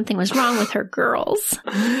home. Something was wrong with her girls.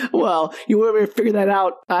 Well, you would have figured that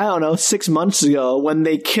out, 6 months ago when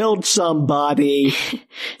they killed somebody.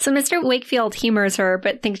 So Mr. Wakefield humors her,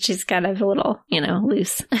 but thinks she's kind of a little,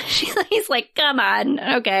 loose. He's like, come on.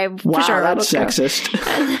 Okay, wow, for sure. That's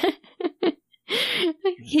sexist.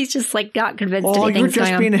 He's just like not convinced Oh, anything's you're just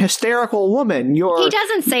going on. being a hysterical woman. He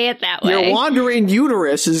doesn't say it that way. Your wandering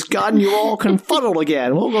uterus has gotten you all confuddled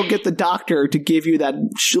again. We'll go get the doctor to give you that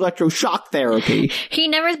electroshock therapy. He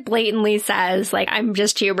never blatantly says, like, I'm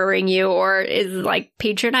just humoring you or is, like,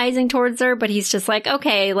 patronizing towards her, but he's just like,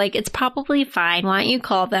 okay, like, it's probably fine. Why don't you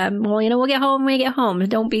call them? Well, we'll get home when we get home.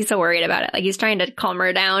 Don't be so worried about it. Like, he's trying to calm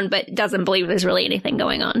her down, but doesn't believe there's really anything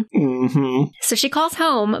going on. Mm-hmm. So she calls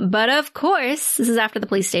home, but of course, this is after the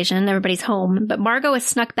police station. Everybody's home, but Margot is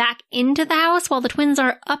snuck back into the house while the twins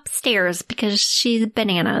are upstairs because she's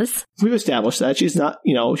bananas. We've established that. She's not,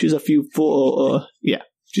 she's a few full,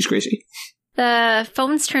 she's crazy. The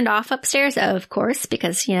phone's turned off upstairs, of course,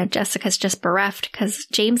 because, Jessica's just bereft because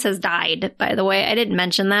James has died, by the way. I didn't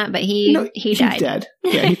mention that, but he died. He's dead.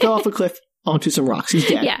 Yeah, he fell off a cliff onto some rocks. He's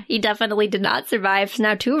dead. Yeah, he definitely did not survive.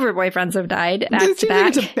 Now 2 of her boyfriends have died back It to seems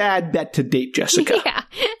back. like it's a bad bet to date Jessica. Yeah,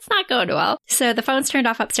 it's not going well. So the phone's turned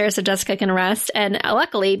off upstairs so Jessica can rest. And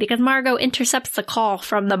luckily, because Margot intercepts the call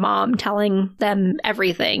from the mom telling them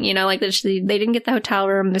everything, like that they didn't get the hotel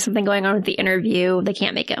room. There's something going on with the interview. They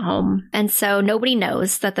can't make it home. And so nobody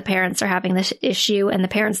knows that the parents are having this issue and the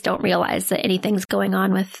parents don't realize that anything's going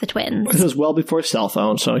on with the twins. This was well before cell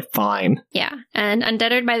phones, so fine. Yeah. And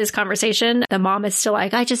undeterred by this conversation, the mom is still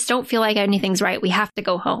like, I just don't feel like anything's right. We have to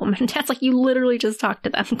go home. And Dad's like, you literally just talked to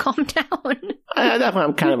them. Calm down. That one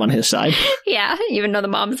I'm kind of on his side. Yeah, even though the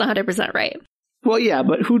mom's 100% right. Well, yeah,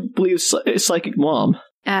 but who believes psychic mom?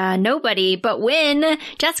 Nobody. But when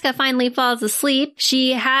Jessica finally falls asleep,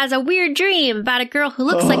 she has a weird dream about a girl who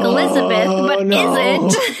looks like Elizabeth, but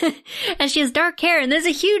isn't. And she has dark hair, and there's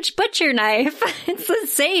a huge butcher knife. It's the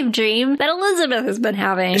same dream that Elizabeth has been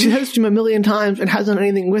having. She has dreamed a million times and hasn't done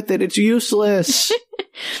anything with it. It's useless.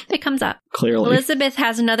 It comes up. Clearly. Elizabeth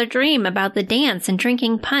has another dream about the dance and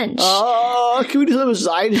drinking punch. Oh, can we do some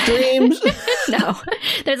besides dreams? No.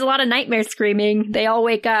 There's a lot of nightmare screaming. They all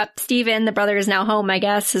wake up. Steven, the brother, is now home, I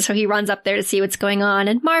guess, so he runs up there to see what's going on,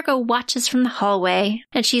 and Margot watches from the hallway,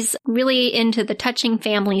 and she's really into the touching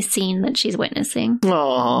family scene that she's witnessing.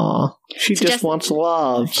 Aww. She just wants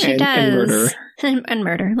love and murder. And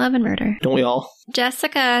murder. Love and murder. Don't we all?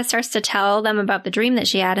 Jessica starts to tell them about the dream that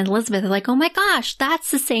she had, and Elizabeth is like, oh my gosh, that's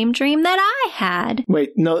the same dream that I had.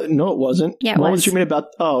 Wait, no, it wasn't. Yeah, it what was. was dreaming about?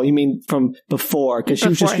 Oh, you mean from before? Because she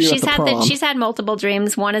was just dreaming about the prom. She's had multiple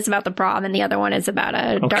dreams. One is about the prom, and the other one is about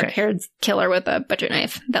a dark-haired killer with a butcher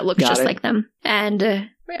knife that looks just like them. And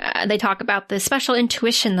they talk about the special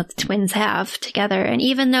intuition that the twins have together. And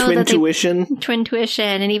even though twin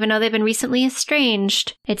tuition, and even though they've been recently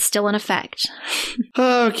estranged, it's still in effect.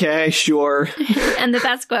 Okay, sure. And the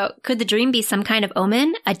best quote, could the dream be some kind of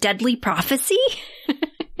omen? A deadly prophecy?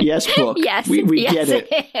 Yes, book. Yes, we get it.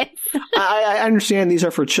 I understand these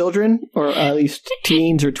are for children, or at least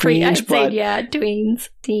teens or tweens, but tweens,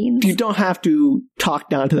 teens. You don't have to talk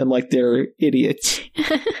down to them like they're idiots.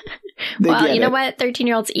 Well, you know what?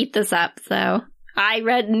 13-year-olds eat this up, so I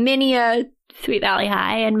read many a Sweet Valley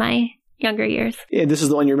High in my younger years. Yeah, this is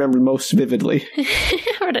the one you remember most vividly.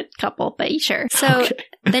 I read a couple, but sure. So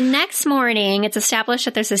the next morning, it's established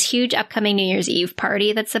that there's this huge upcoming New Year's Eve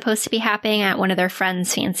party that's supposed to be happening at one of their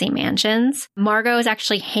friends' fancy mansions. Margot is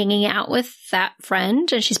actually hanging out with that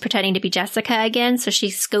friend, and she's pretending to be Jessica again, so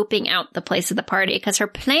she's scoping out the place of the party, because her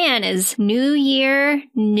plan is New Year,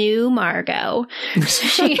 new Margot.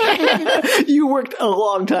 You worked a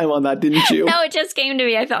long time on that, didn't you? No, it just came to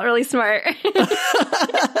me. I felt really smart.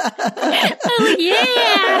 I'm like,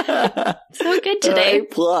 yeah, so good today. A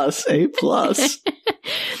plus.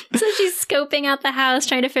 So she's scoping out the house,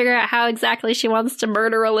 trying to figure out how exactly she wants to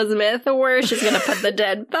murder Elizabeth, or where she's going to put the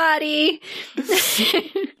dead body.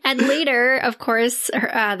 And later, of course,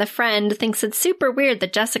 the friend thinks it's super weird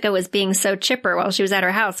that Jessica was being so chipper while she was at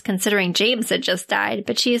her house, considering James had just died,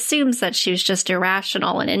 but she assumes that she was just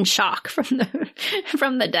irrational and in shock from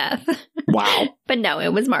the death. Wow. But no,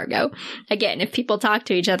 it was Margot. Again, if people talked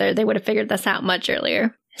to each other, they would have figured this out much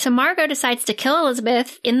earlier. So Margot decides to kill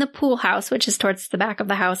Elizabeth in the pool house, which is towards the back of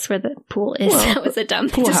the house where the pool is. Well, that was a dumb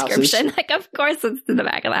description. Houses. Like, of course it's in the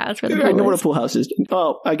back of the house where the pool is. I know what a pool house is.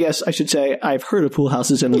 Oh, I guess I should say I've heard of pool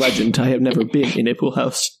houses in legend. I have never been in a pool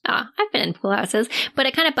house. I've been in pool houses. But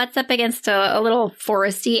it kind of butts up against a little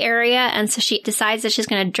foresty area, and so she decides that she's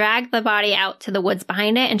going to drag the body out to the woods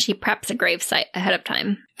behind it, and she preps a gravesite ahead of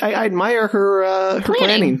time. I admire her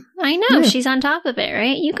planning. I know. Yeah. She's on top of it,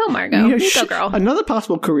 right? You go, Margot. You go, girl. Another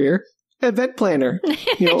possible career, event planner,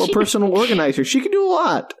 a personal organizer. She can do a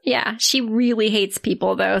lot. Yeah. She really hates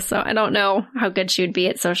people, though, so I don't know how good she would be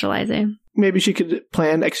at socializing. Maybe she could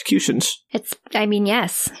plan executions.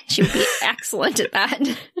 Yes. She would be excellent at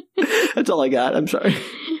that. That's all I got. I'm sorry.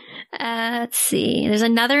 Let's see. There's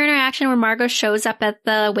another interaction where Margot shows up at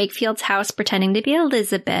the Wakefield's house pretending to be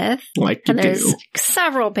Elizabeth. Like you and there's do.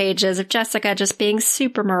 several pages of Jessica just being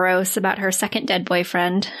super morose about her second dead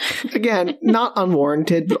boyfriend. Again, not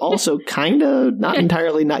unwarranted, but also kind of not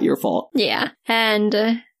entirely not your fault. Yeah.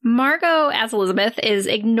 And Margot, as Elizabeth, is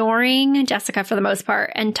ignoring Jessica for the most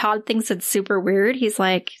part, and Todd thinks it's super weird. He's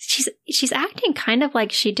like, she's acting kind of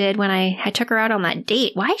like she did when I took her out on that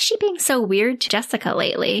date. Why is she being so weird to Jessica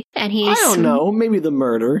lately? And I don't know. Maybe the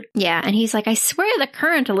murder. Yeah, and he's like, I swear the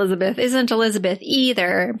current Elizabeth isn't Elizabeth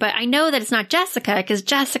either, but I know that it's not Jessica because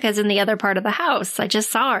Jessica's in the other part of the house. I just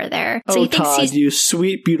saw her there. So Oh, he thinks Todd, you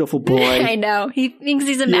sweet, beautiful boy. I know. He thinks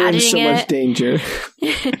he's You're in imagining so it. much danger.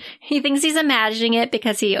 He thinks he's imagining it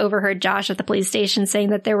because he overheard Josh at the police station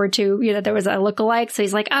saying that there were two, there was a lookalike. So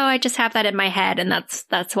he's like, oh, I just have that in my head. And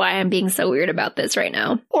that's why I'm being so weird about this right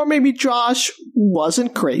now. Or maybe Josh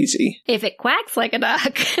wasn't crazy. If it quacks like a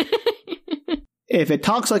duck. If it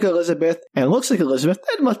talks like Elizabeth and looks like Elizabeth,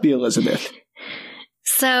 it must be Elizabeth.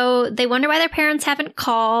 So they wonder why their parents haven't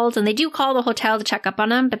called, and they do call the hotel to check up on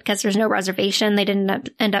them, but because there's no reservation, they didn't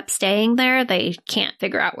end up staying there. They can't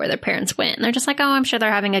figure out where their parents went. And they're just like, oh, I'm sure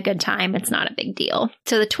they're having a good time. It's not a big deal.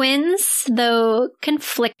 So the twins, though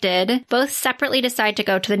conflicted, both separately decide to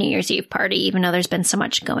go to the New Year's Eve party, even though there's been so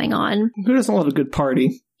much going on. Who doesn't love a good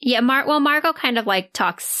party? Yeah, Margot kind of like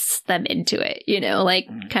talks them into it,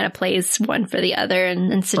 kind of plays one for the other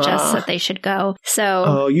and suggests that they should go. So,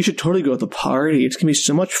 oh, you should totally go to the party. It's gonna be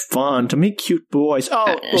so much fun to meet cute boys.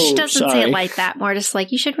 She doesn't sorry. say it like that. More just like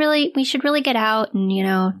we should really get out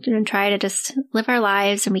and try to just live our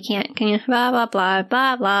lives, and we can't blah blah blah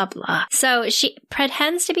blah blah blah. So she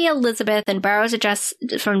pretends to be Elizabeth and borrows a dress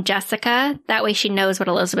from Jessica. That way, she knows what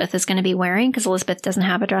Elizabeth is going to be wearing because Elizabeth doesn't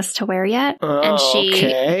have a dress to wear yet, and she.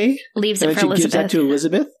 Okay. Leaves and it for she Elizabeth. gives that to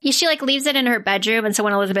Elizabeth? Yeah, she leaves it in her bedroom, and so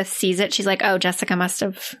when Elizabeth sees it, she's like, oh, Jessica must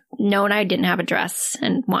have known I didn't have a dress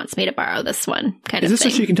and wants me to borrow this one, kind of thing. Is this so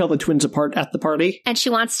she can tell the twins apart at the party? And she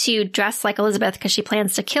wants to dress like Elizabeth because she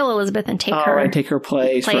plans to kill Elizabeth and take her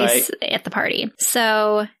place right. at the party.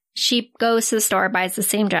 So she goes to the store, buys the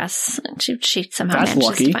same dress, and she somehow That's manages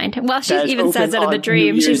lucky. to find him. Well, she even says that in the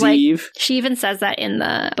dream. She's like, she even says that in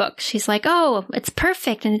the book. She's like, oh, it's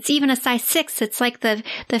perfect, and it's even a size 6. It's like the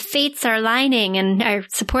fates are aligning and are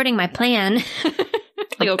supporting my plan.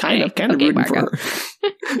 Like, okay, kind of rooting Margot. for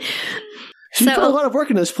her. She put a lot of work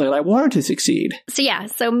into this plan. I want her to succeed.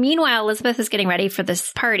 So meanwhile, Elizabeth is getting ready for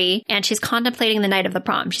this party, and she's contemplating the night of the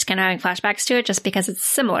prom. She's kind of having flashbacks to it just because it's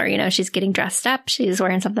similar. She's getting dressed up. She's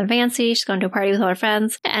wearing something fancy. She's going to a party with all her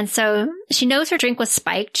friends. And so she knows her drink was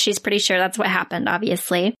spiked. She's pretty sure that's what happened,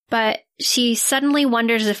 obviously. But she suddenly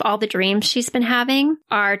wonders if all the dreams she's been having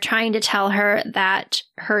are trying to tell her that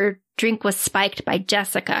her drink was spiked by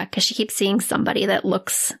Jessica, because she keeps seeing somebody that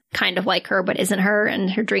looks kind of like her but isn't her, and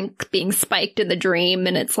her drink being spiked in the dream,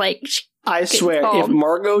 and it's like... I swear, if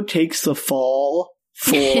Margot takes the fall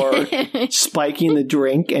for spiking the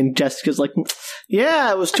drink and Jessica's like,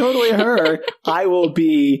 yeah, it was totally her, I will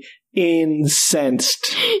be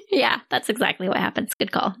incensed. Yeah, that's exactly what happens.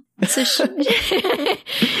 Good call. So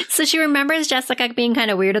she remembers Jessica being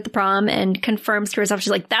kind of weird at the prom and confirms to herself,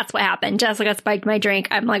 she's like, that's what happened. Jessica spiked my drink.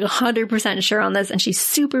 I'm like 100% sure on this. And she's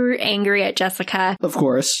super angry at Jessica. Of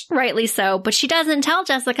course. Rightly so. But she doesn't tell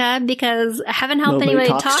Jessica because heaven help anybody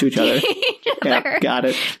talk to each other. Yeah, got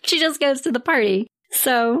it. She just goes to the party.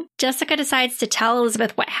 So Jessica decides to tell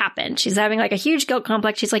Elizabeth what happened. She's having like a huge guilt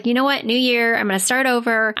complex. She's like, you know what? New year. I'm going to start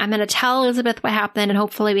over. I'm going to tell Elizabeth what happened, and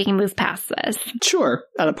hopefully we can move past this. Sure.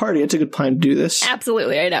 At a party, it's a good plan to do this.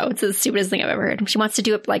 Absolutely. I know. It's the stupidest thing I've ever heard. She wants to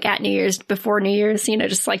do it like at New Year's, before New Year's,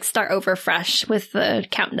 just like start over fresh with the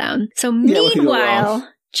countdown. So meanwhile...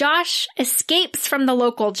 Josh escapes from the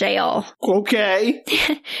local jail. Okay.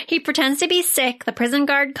 He pretends to be sick. The prison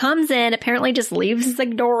guard comes in, apparently just leaves the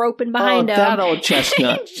door open behind him. That old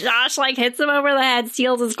chestnut. Josh hits him over the head,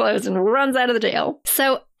 steals his clothes, and runs out of the jail.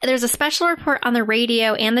 So there's a special report on the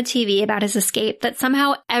radio and the TV about his escape that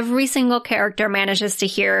somehow every single character manages to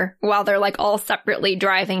hear while they're like all separately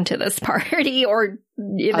driving to this party or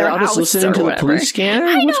in their house. Listening to the police scanner?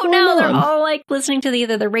 I don't know. They're all like listening to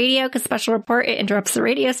either the radio, because special report, it interrupts the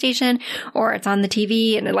radio station, or it's on the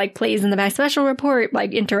TV and it like plays in the back. Special report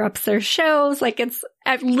like interrupts their shows. Like it's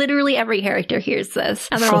literally every character hears this.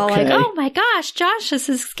 And they're all like, oh my gosh, Josh has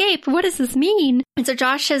escaped. What does this mean? And so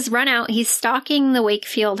Josh has run out. He's stalking the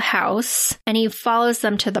Wakefield house and he follows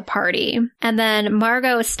them to the party. And then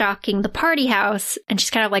Margot is stalking the party house, and she's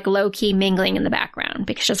kind of like low-key mingling in the background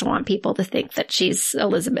because she doesn't want people to think that she's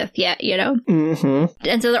knows Elizabeth yet, you know? Mm-hmm.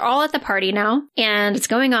 And so they're all at the party now, and it's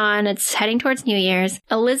going on. It's heading towards New Year's.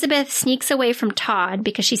 Elizabeth sneaks away from Todd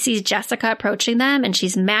because she sees Jessica approaching them, and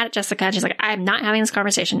she's mad at Jessica. And she's like, I'm not having this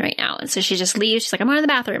conversation right now. And so she just leaves. She's like, I'm going to the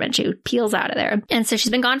bathroom, and she peels out of there. And so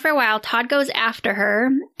she's been gone for a while. Todd goes after her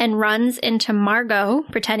and runs into Margot,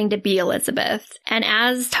 pretending to be Elizabeth. And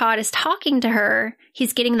as Todd is talking to her,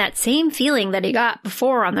 he's getting that same feeling that he got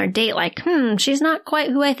before on their date, like, she's not quite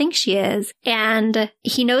who I think she is. And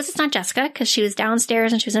he knows it's not Jessica because she was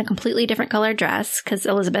downstairs and she was in a completely different color dress, because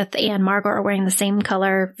Elizabeth and Margot are wearing the same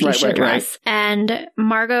color fuchsia dress. Right. And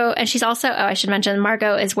Margot, and she's also, I should mention,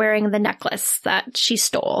 Margot is wearing the necklace that she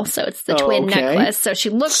stole. So it's the twin necklace. So she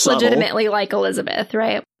looks legitimately like Elizabeth,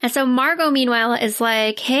 right? And so Margot, meanwhile, is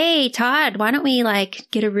like, hey, Todd, why don't we, like,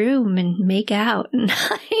 get a room and make out? And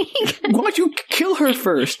like, why don't you kill her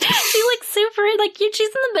first? She looks super, like, she's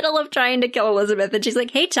in the middle of trying to kill Elizabeth, and she's like,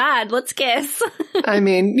 hey, Todd, let's kiss. I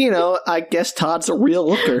mean, you know, I guess Todd's a real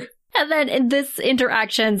looker. And then this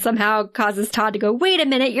interaction somehow causes Todd to go, wait a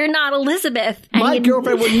minute, you're not Elizabeth. And my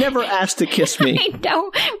girlfriend would never ask to kiss me. I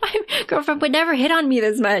know. My girlfriend would never hit on me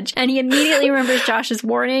this much. And he immediately remembers Josh's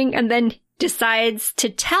warning, and then decides to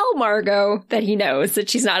tell Margot that he knows that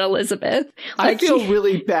she's not Elizabeth. Like, I feel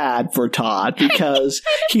really bad for Todd because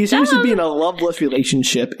he seems to be in a loveless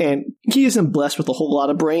relationship, and he isn't blessed with a whole lot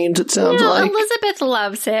of brains, it sounds like. Elizabeth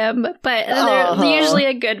loves him, but they're usually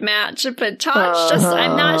a good match. But Todd's just,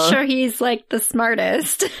 I'm not sure he's like the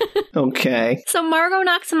smartest. Okay. So Margot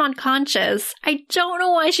knocks him unconscious. I don't know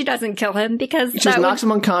why she doesn't kill him, because she just knocks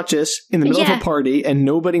him unconscious in the middle of a party and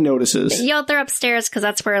nobody notices. Yeah, they're upstairs because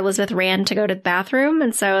that's where Elizabeth ran to go to the bathroom,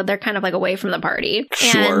 and so they're kind of like away from the party.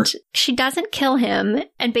 Sure. And she doesn't kill him,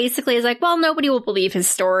 and basically is like, well, nobody will believe his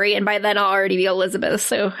story, and by then I'll already be Elizabeth,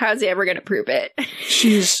 so how's he ever going to prove it?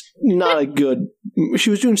 She's not a good... She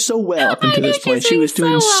was doing so well up until this point. She was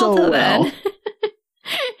doing so well.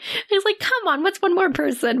 He's like, come on, what's one more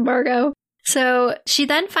person, Margot? So she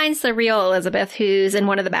then finds the real Elizabeth, who's in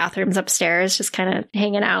one of the bathrooms upstairs, just kind of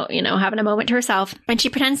hanging out, you know, having a moment to herself. And she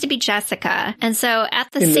pretends to be Jessica. And so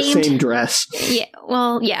at the same dress. Yeah,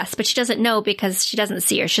 well, yes, but she doesn't know because she doesn't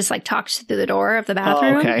see her. She just like talks through the door of the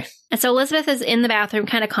bathroom. Oh, okay. And so Elizabeth is in the bathroom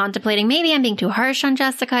kind of contemplating, maybe I'm being too harsh on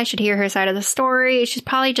Jessica. I should hear her side of the story. She's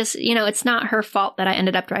probably just, you know, it's not her fault that I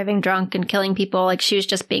ended up driving drunk and killing people. Like, she was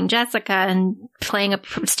just being Jessica and playing a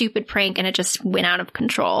stupid prank, and it just went out of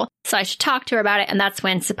control. So I should talk to her about it. And that's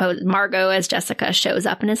when Margot as Jessica shows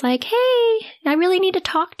up and is like, hey, I really need to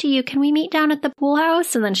talk to you. Can we meet down at the pool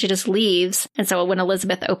house? And then she just leaves. And so when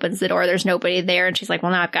Elizabeth opens the door, there's nobody there. And she's like,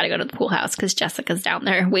 well, now I've got to go to the pool house because Jessica's down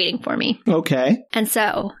there waiting for me. Okay. And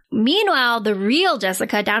so meanwhile, the real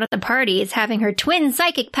Jessica down at the party is having her twin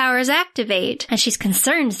psychic powers activate, and she's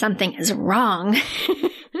concerned something is wrong.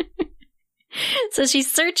 So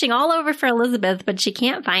she's searching all over for Elizabeth, but she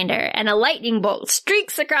can't find her. And a lightning bolt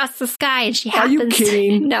streaks across the sky, and she happens... Are you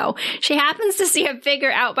kidding? No. She happens to see a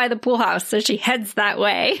figure out by the pool house, so she heads that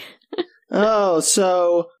way. Oh,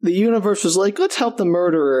 so the universe was like, let's help the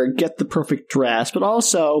murderer get the perfect dress, but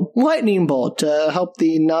also lightning bolt to help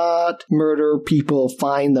the not murder people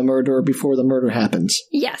find the murderer before the murder happens.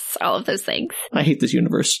 Yes, all of those things. I hate this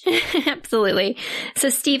universe. Absolutely. So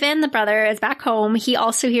Stephen, the brother, is back home. He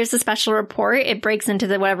also hears the special report. It breaks into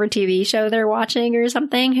the whatever TV show they're watching or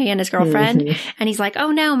something, he and his girlfriend. Mm-hmm. And he's like,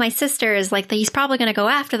 oh no, my sister is like, he's probably going to go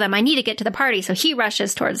after them. I need to get to the party. So he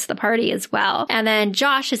rushes towards the party as well. And then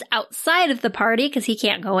Josh is outside of the party because he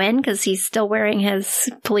can't go in because he's still wearing his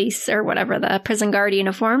police or whatever, the prison guard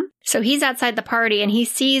uniform. So he's outside the party and he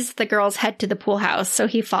sees the girls head to the pool house, so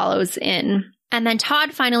he follows in. And then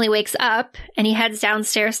Todd finally wakes up and he heads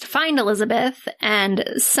downstairs to find Elizabeth, and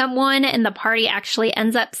someone in the party actually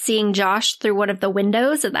ends up seeing Josh through one of the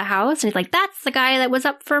windows of the house, and he's like, that's the guy that was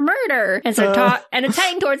up for murder. And so Todd, and it's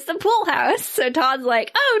heading towards the pool house. So Todd's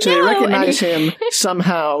like, oh no. So they recognize him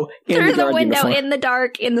somehow in through the window uniform. In the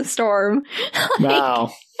dark, in the storm.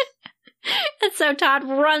 Wow. And so Todd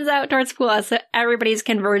runs out towards the pool house. So everybody's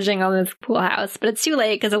converging on this pool house. But it's too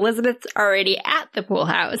late because Elizabeth's already at the pool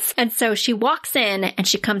house. And so she walks in and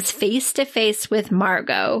she comes face to face with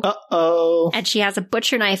Margot. Uh-oh. And she has a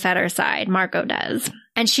butcher knife at her side. Margot does.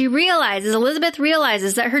 And Elizabeth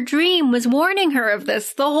realizes that her dream was warning her of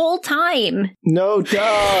this the whole time. No,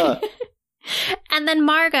 duh. And then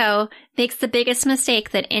Margot makes the biggest mistake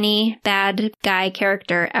that any bad guy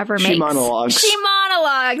character ever makes. She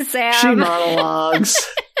monologues, Sam. She monologues.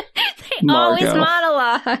 They always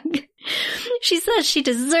monologue. She says she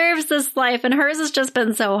deserves this life and hers has just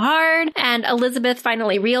been so hard. And Elizabeth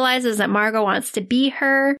finally realizes that Margot wants to be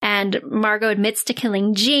her. And Margot admits to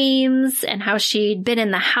killing James and how she'd been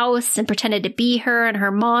in the house and pretended to be her. And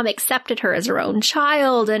her mom accepted her as her own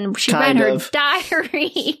child. And she read her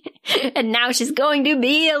diary. And now she's going to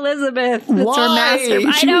be Elizabeth. That's Why? Her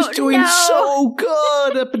master. She was doing so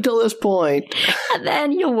good up until this point. And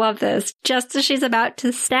then you'll love this. Just as she's about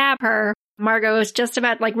to stab her, Margot is just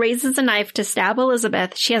about, raises a knife to stab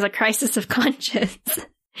Elizabeth. She has a crisis of conscience.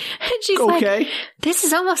 And she's like, this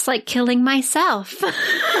is almost like killing myself.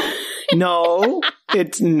 No,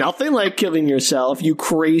 it's nothing like killing yourself, you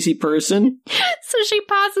crazy person. So she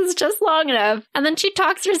pauses just long enough, and then she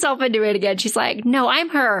talks herself into it again. She's like, no, I'm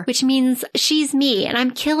her, which means she's me, and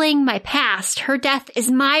I'm killing my past. Her death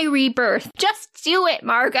is my rebirth. Just do it,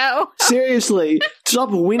 Margot. Seriously, stop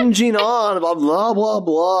whinging on about blah, blah,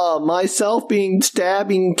 blah. Myself being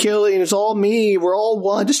stabbing, killing, it's all me. We're all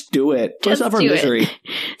one. Just do it. Let's have our misery.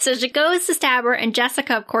 So she goes to stab her, and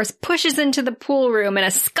Jessica, of course, pushes into the pool room, and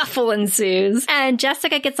a scuffle ensues. And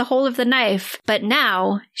Jessica gets a hold of the knife, but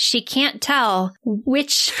now she can't tell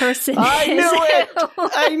which person I knew it!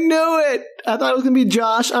 I knew it! I thought it was going to be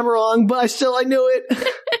Josh. I'm wrong, but I knew it.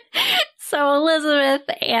 So Elizabeth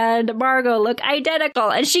and Margot look identical,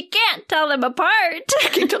 and she can't tell them apart. She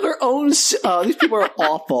can't tell her own... these people are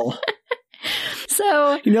awful.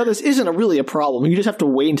 So... this isn't really a problem. You just have to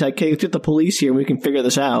wait until I get the police here and we can figure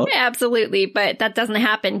this out. Absolutely, but that doesn't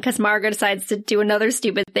happen because Margot decides to do another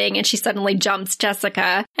stupid thing and she suddenly jumps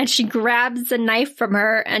Jessica and she grabs a knife from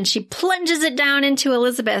her and she plunges it down into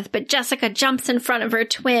Elizabeth, but Jessica jumps in front of her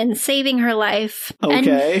twin, saving her life.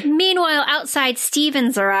 Okay. And meanwhile, outside,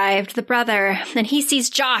 Steven's arrived, the brother, and he sees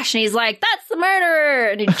Josh and he's like, that's the murderer!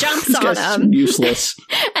 And he jumps on him. Useless.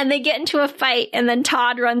 And they get into a fight and then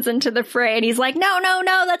Todd runs into the fray and he's like, no,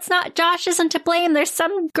 that's not, Josh isn't to blame. There's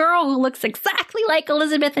some girl who looks exactly like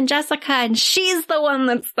Elizabeth and Jessica, and she's the one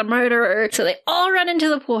that's the murderer. So they all run into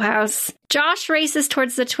the pool house. Josh races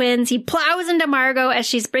towards the twins. He plows into Margot as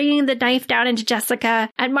she's bringing the knife down into Jessica,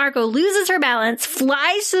 and Margot loses her balance,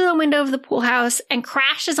 flies through the window of the pool house, and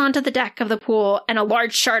crashes onto the deck of the pool, and a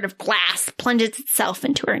large shard of glass plunges itself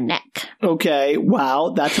into her neck. Okay,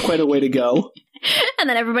 wow, that's quite a way to go. And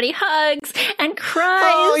then everybody hugs and cries.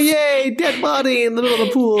 Oh, yay! Dead body in the middle of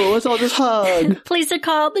the pool. Let's all just hug. Police are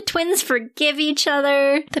called. The twins forgive each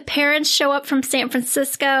other. The parents show up from San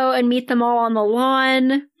Francisco and meet them all on the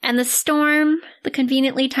lawn. And the storm, the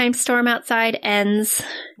conveniently timed storm outside, ends.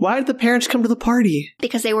 Why did the parents come to the party?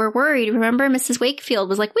 Because they were worried. Remember, Mrs. Wakefield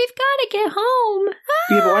was like, we've got to get home.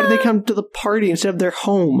 Yeah, but why did they come to the party instead of their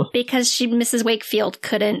home? Because Mrs. Wakefield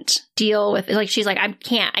couldn't deal with it. She's like, I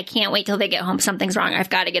can't wait till they get home. Something's wrong. I've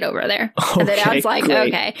got to get over there. Okay, and the dad's like,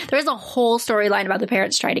 great. okay. There's a whole storyline about the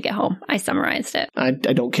parents trying to get home. I summarized it. I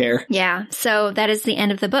don't care. Yeah, so that is the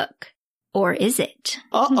end of the book. Or is it?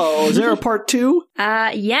 Uh-oh, is there a part 2?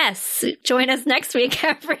 Yes. Join us next week,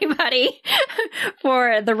 everybody,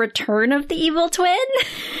 for the return of the evil twin.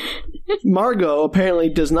 Margot apparently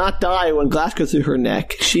does not die when glass goes through her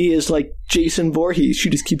neck. She is like Jason Voorhees. She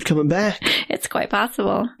just keeps coming back. It's quite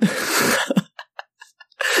possible.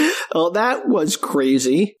 Oh, that was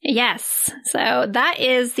crazy. Yes. So that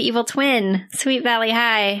is The Evil Twin, Sweet Valley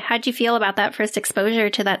High. How'd you feel about that first exposure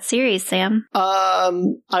to that series, Sam? I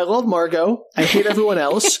love Margot. I hate everyone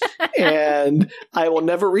else. And I will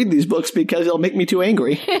never read these books because it'll make me too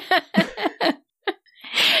angry.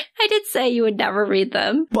 I did say you would never read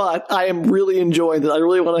them. But I am really enjoying this. I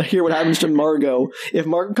really want to hear what happens to Margot. If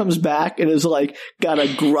Margot comes back and is like, got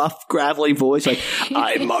a gruff, gravelly voice, like,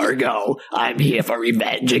 I'm Margot. I'm here for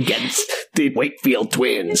revenge against the Wakefield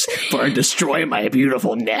twins for destroying my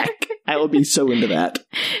beautiful neck. I would be so into that.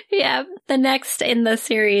 Yeah. The next in the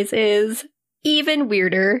series is even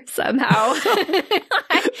weirder somehow.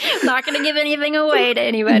 I'm not going to give anything away to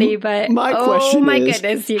anybody, but my question is,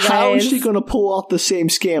 goodness, you guys. How is she going to pull off the same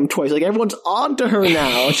scam twice? Like, everyone's on to her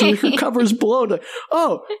now. Her cover's blown. Like,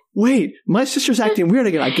 oh, wait, my sister's acting weird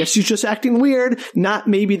again. I guess she's just acting weird. Not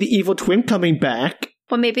maybe the evil twin coming back.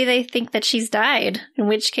 Well, maybe they think that she's died, in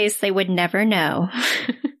which case they would never know.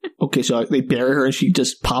 Okay, so they bury her and she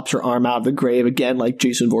just pops her arm out of the grave again like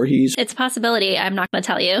Jason Voorhees. It's a possibility. I'm not going to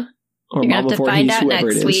tell you. Or You're going to have to find out whoever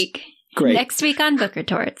next week. Great. Next week on Book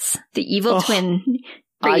Retorts. The evil twin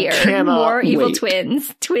for I year. cannot More evil wait.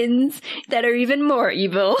 twins. Twins that are even more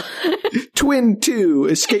evil. Twin 2,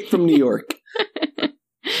 Escape from New York.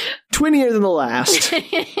 Twinnier than the last.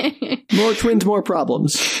 More twins, more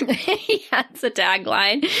problems. Yeah, it's a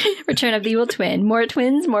tagline. Return of the Evil Twin. More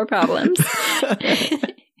twins, more problems.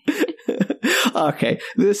 Okay,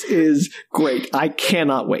 this is great. I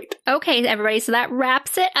cannot wait. Okay, everybody, so that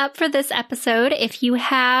wraps it up for this episode. If you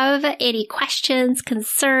have any questions,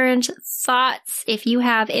 concerns, thoughts, if you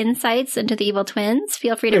have insights into the Evil Twins,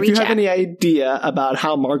 feel free to reach out. If you have any idea about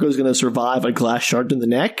how Margot's going to survive a glass shard in the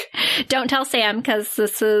neck, don't tell Sam, because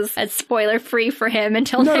this is spoiler-free for him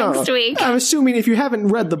until next week. I'm assuming if you haven't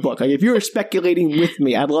read the book, like if you're speculating with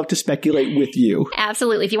me, I'd love to speculate with you.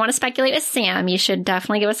 Absolutely. If you want to speculate with Sam, you should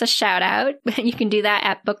definitely give us a shout out. You can do that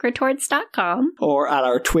at bookretorts.com. Or at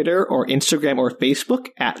our Twitter or Instagram or Facebook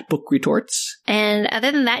at bookretorts. And other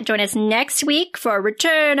than that, join us next week for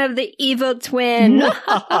Return of the Evil Twin.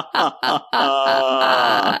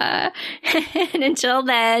 And until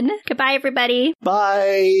then, goodbye, everybody.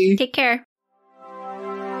 Bye. Take care.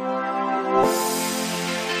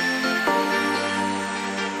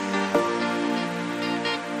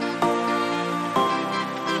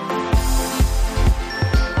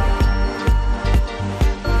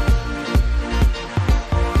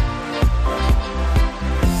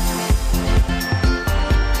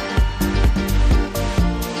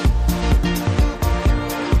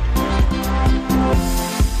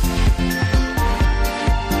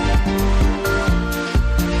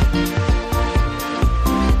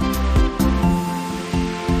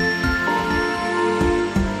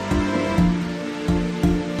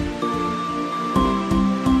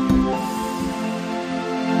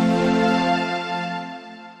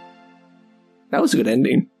 That was a good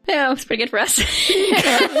ending. Yeah, it was pretty good for us. The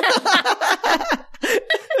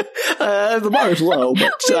bar is low,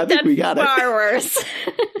 but I think we got it. Far worse.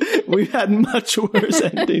 We've had much worse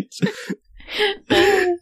endings.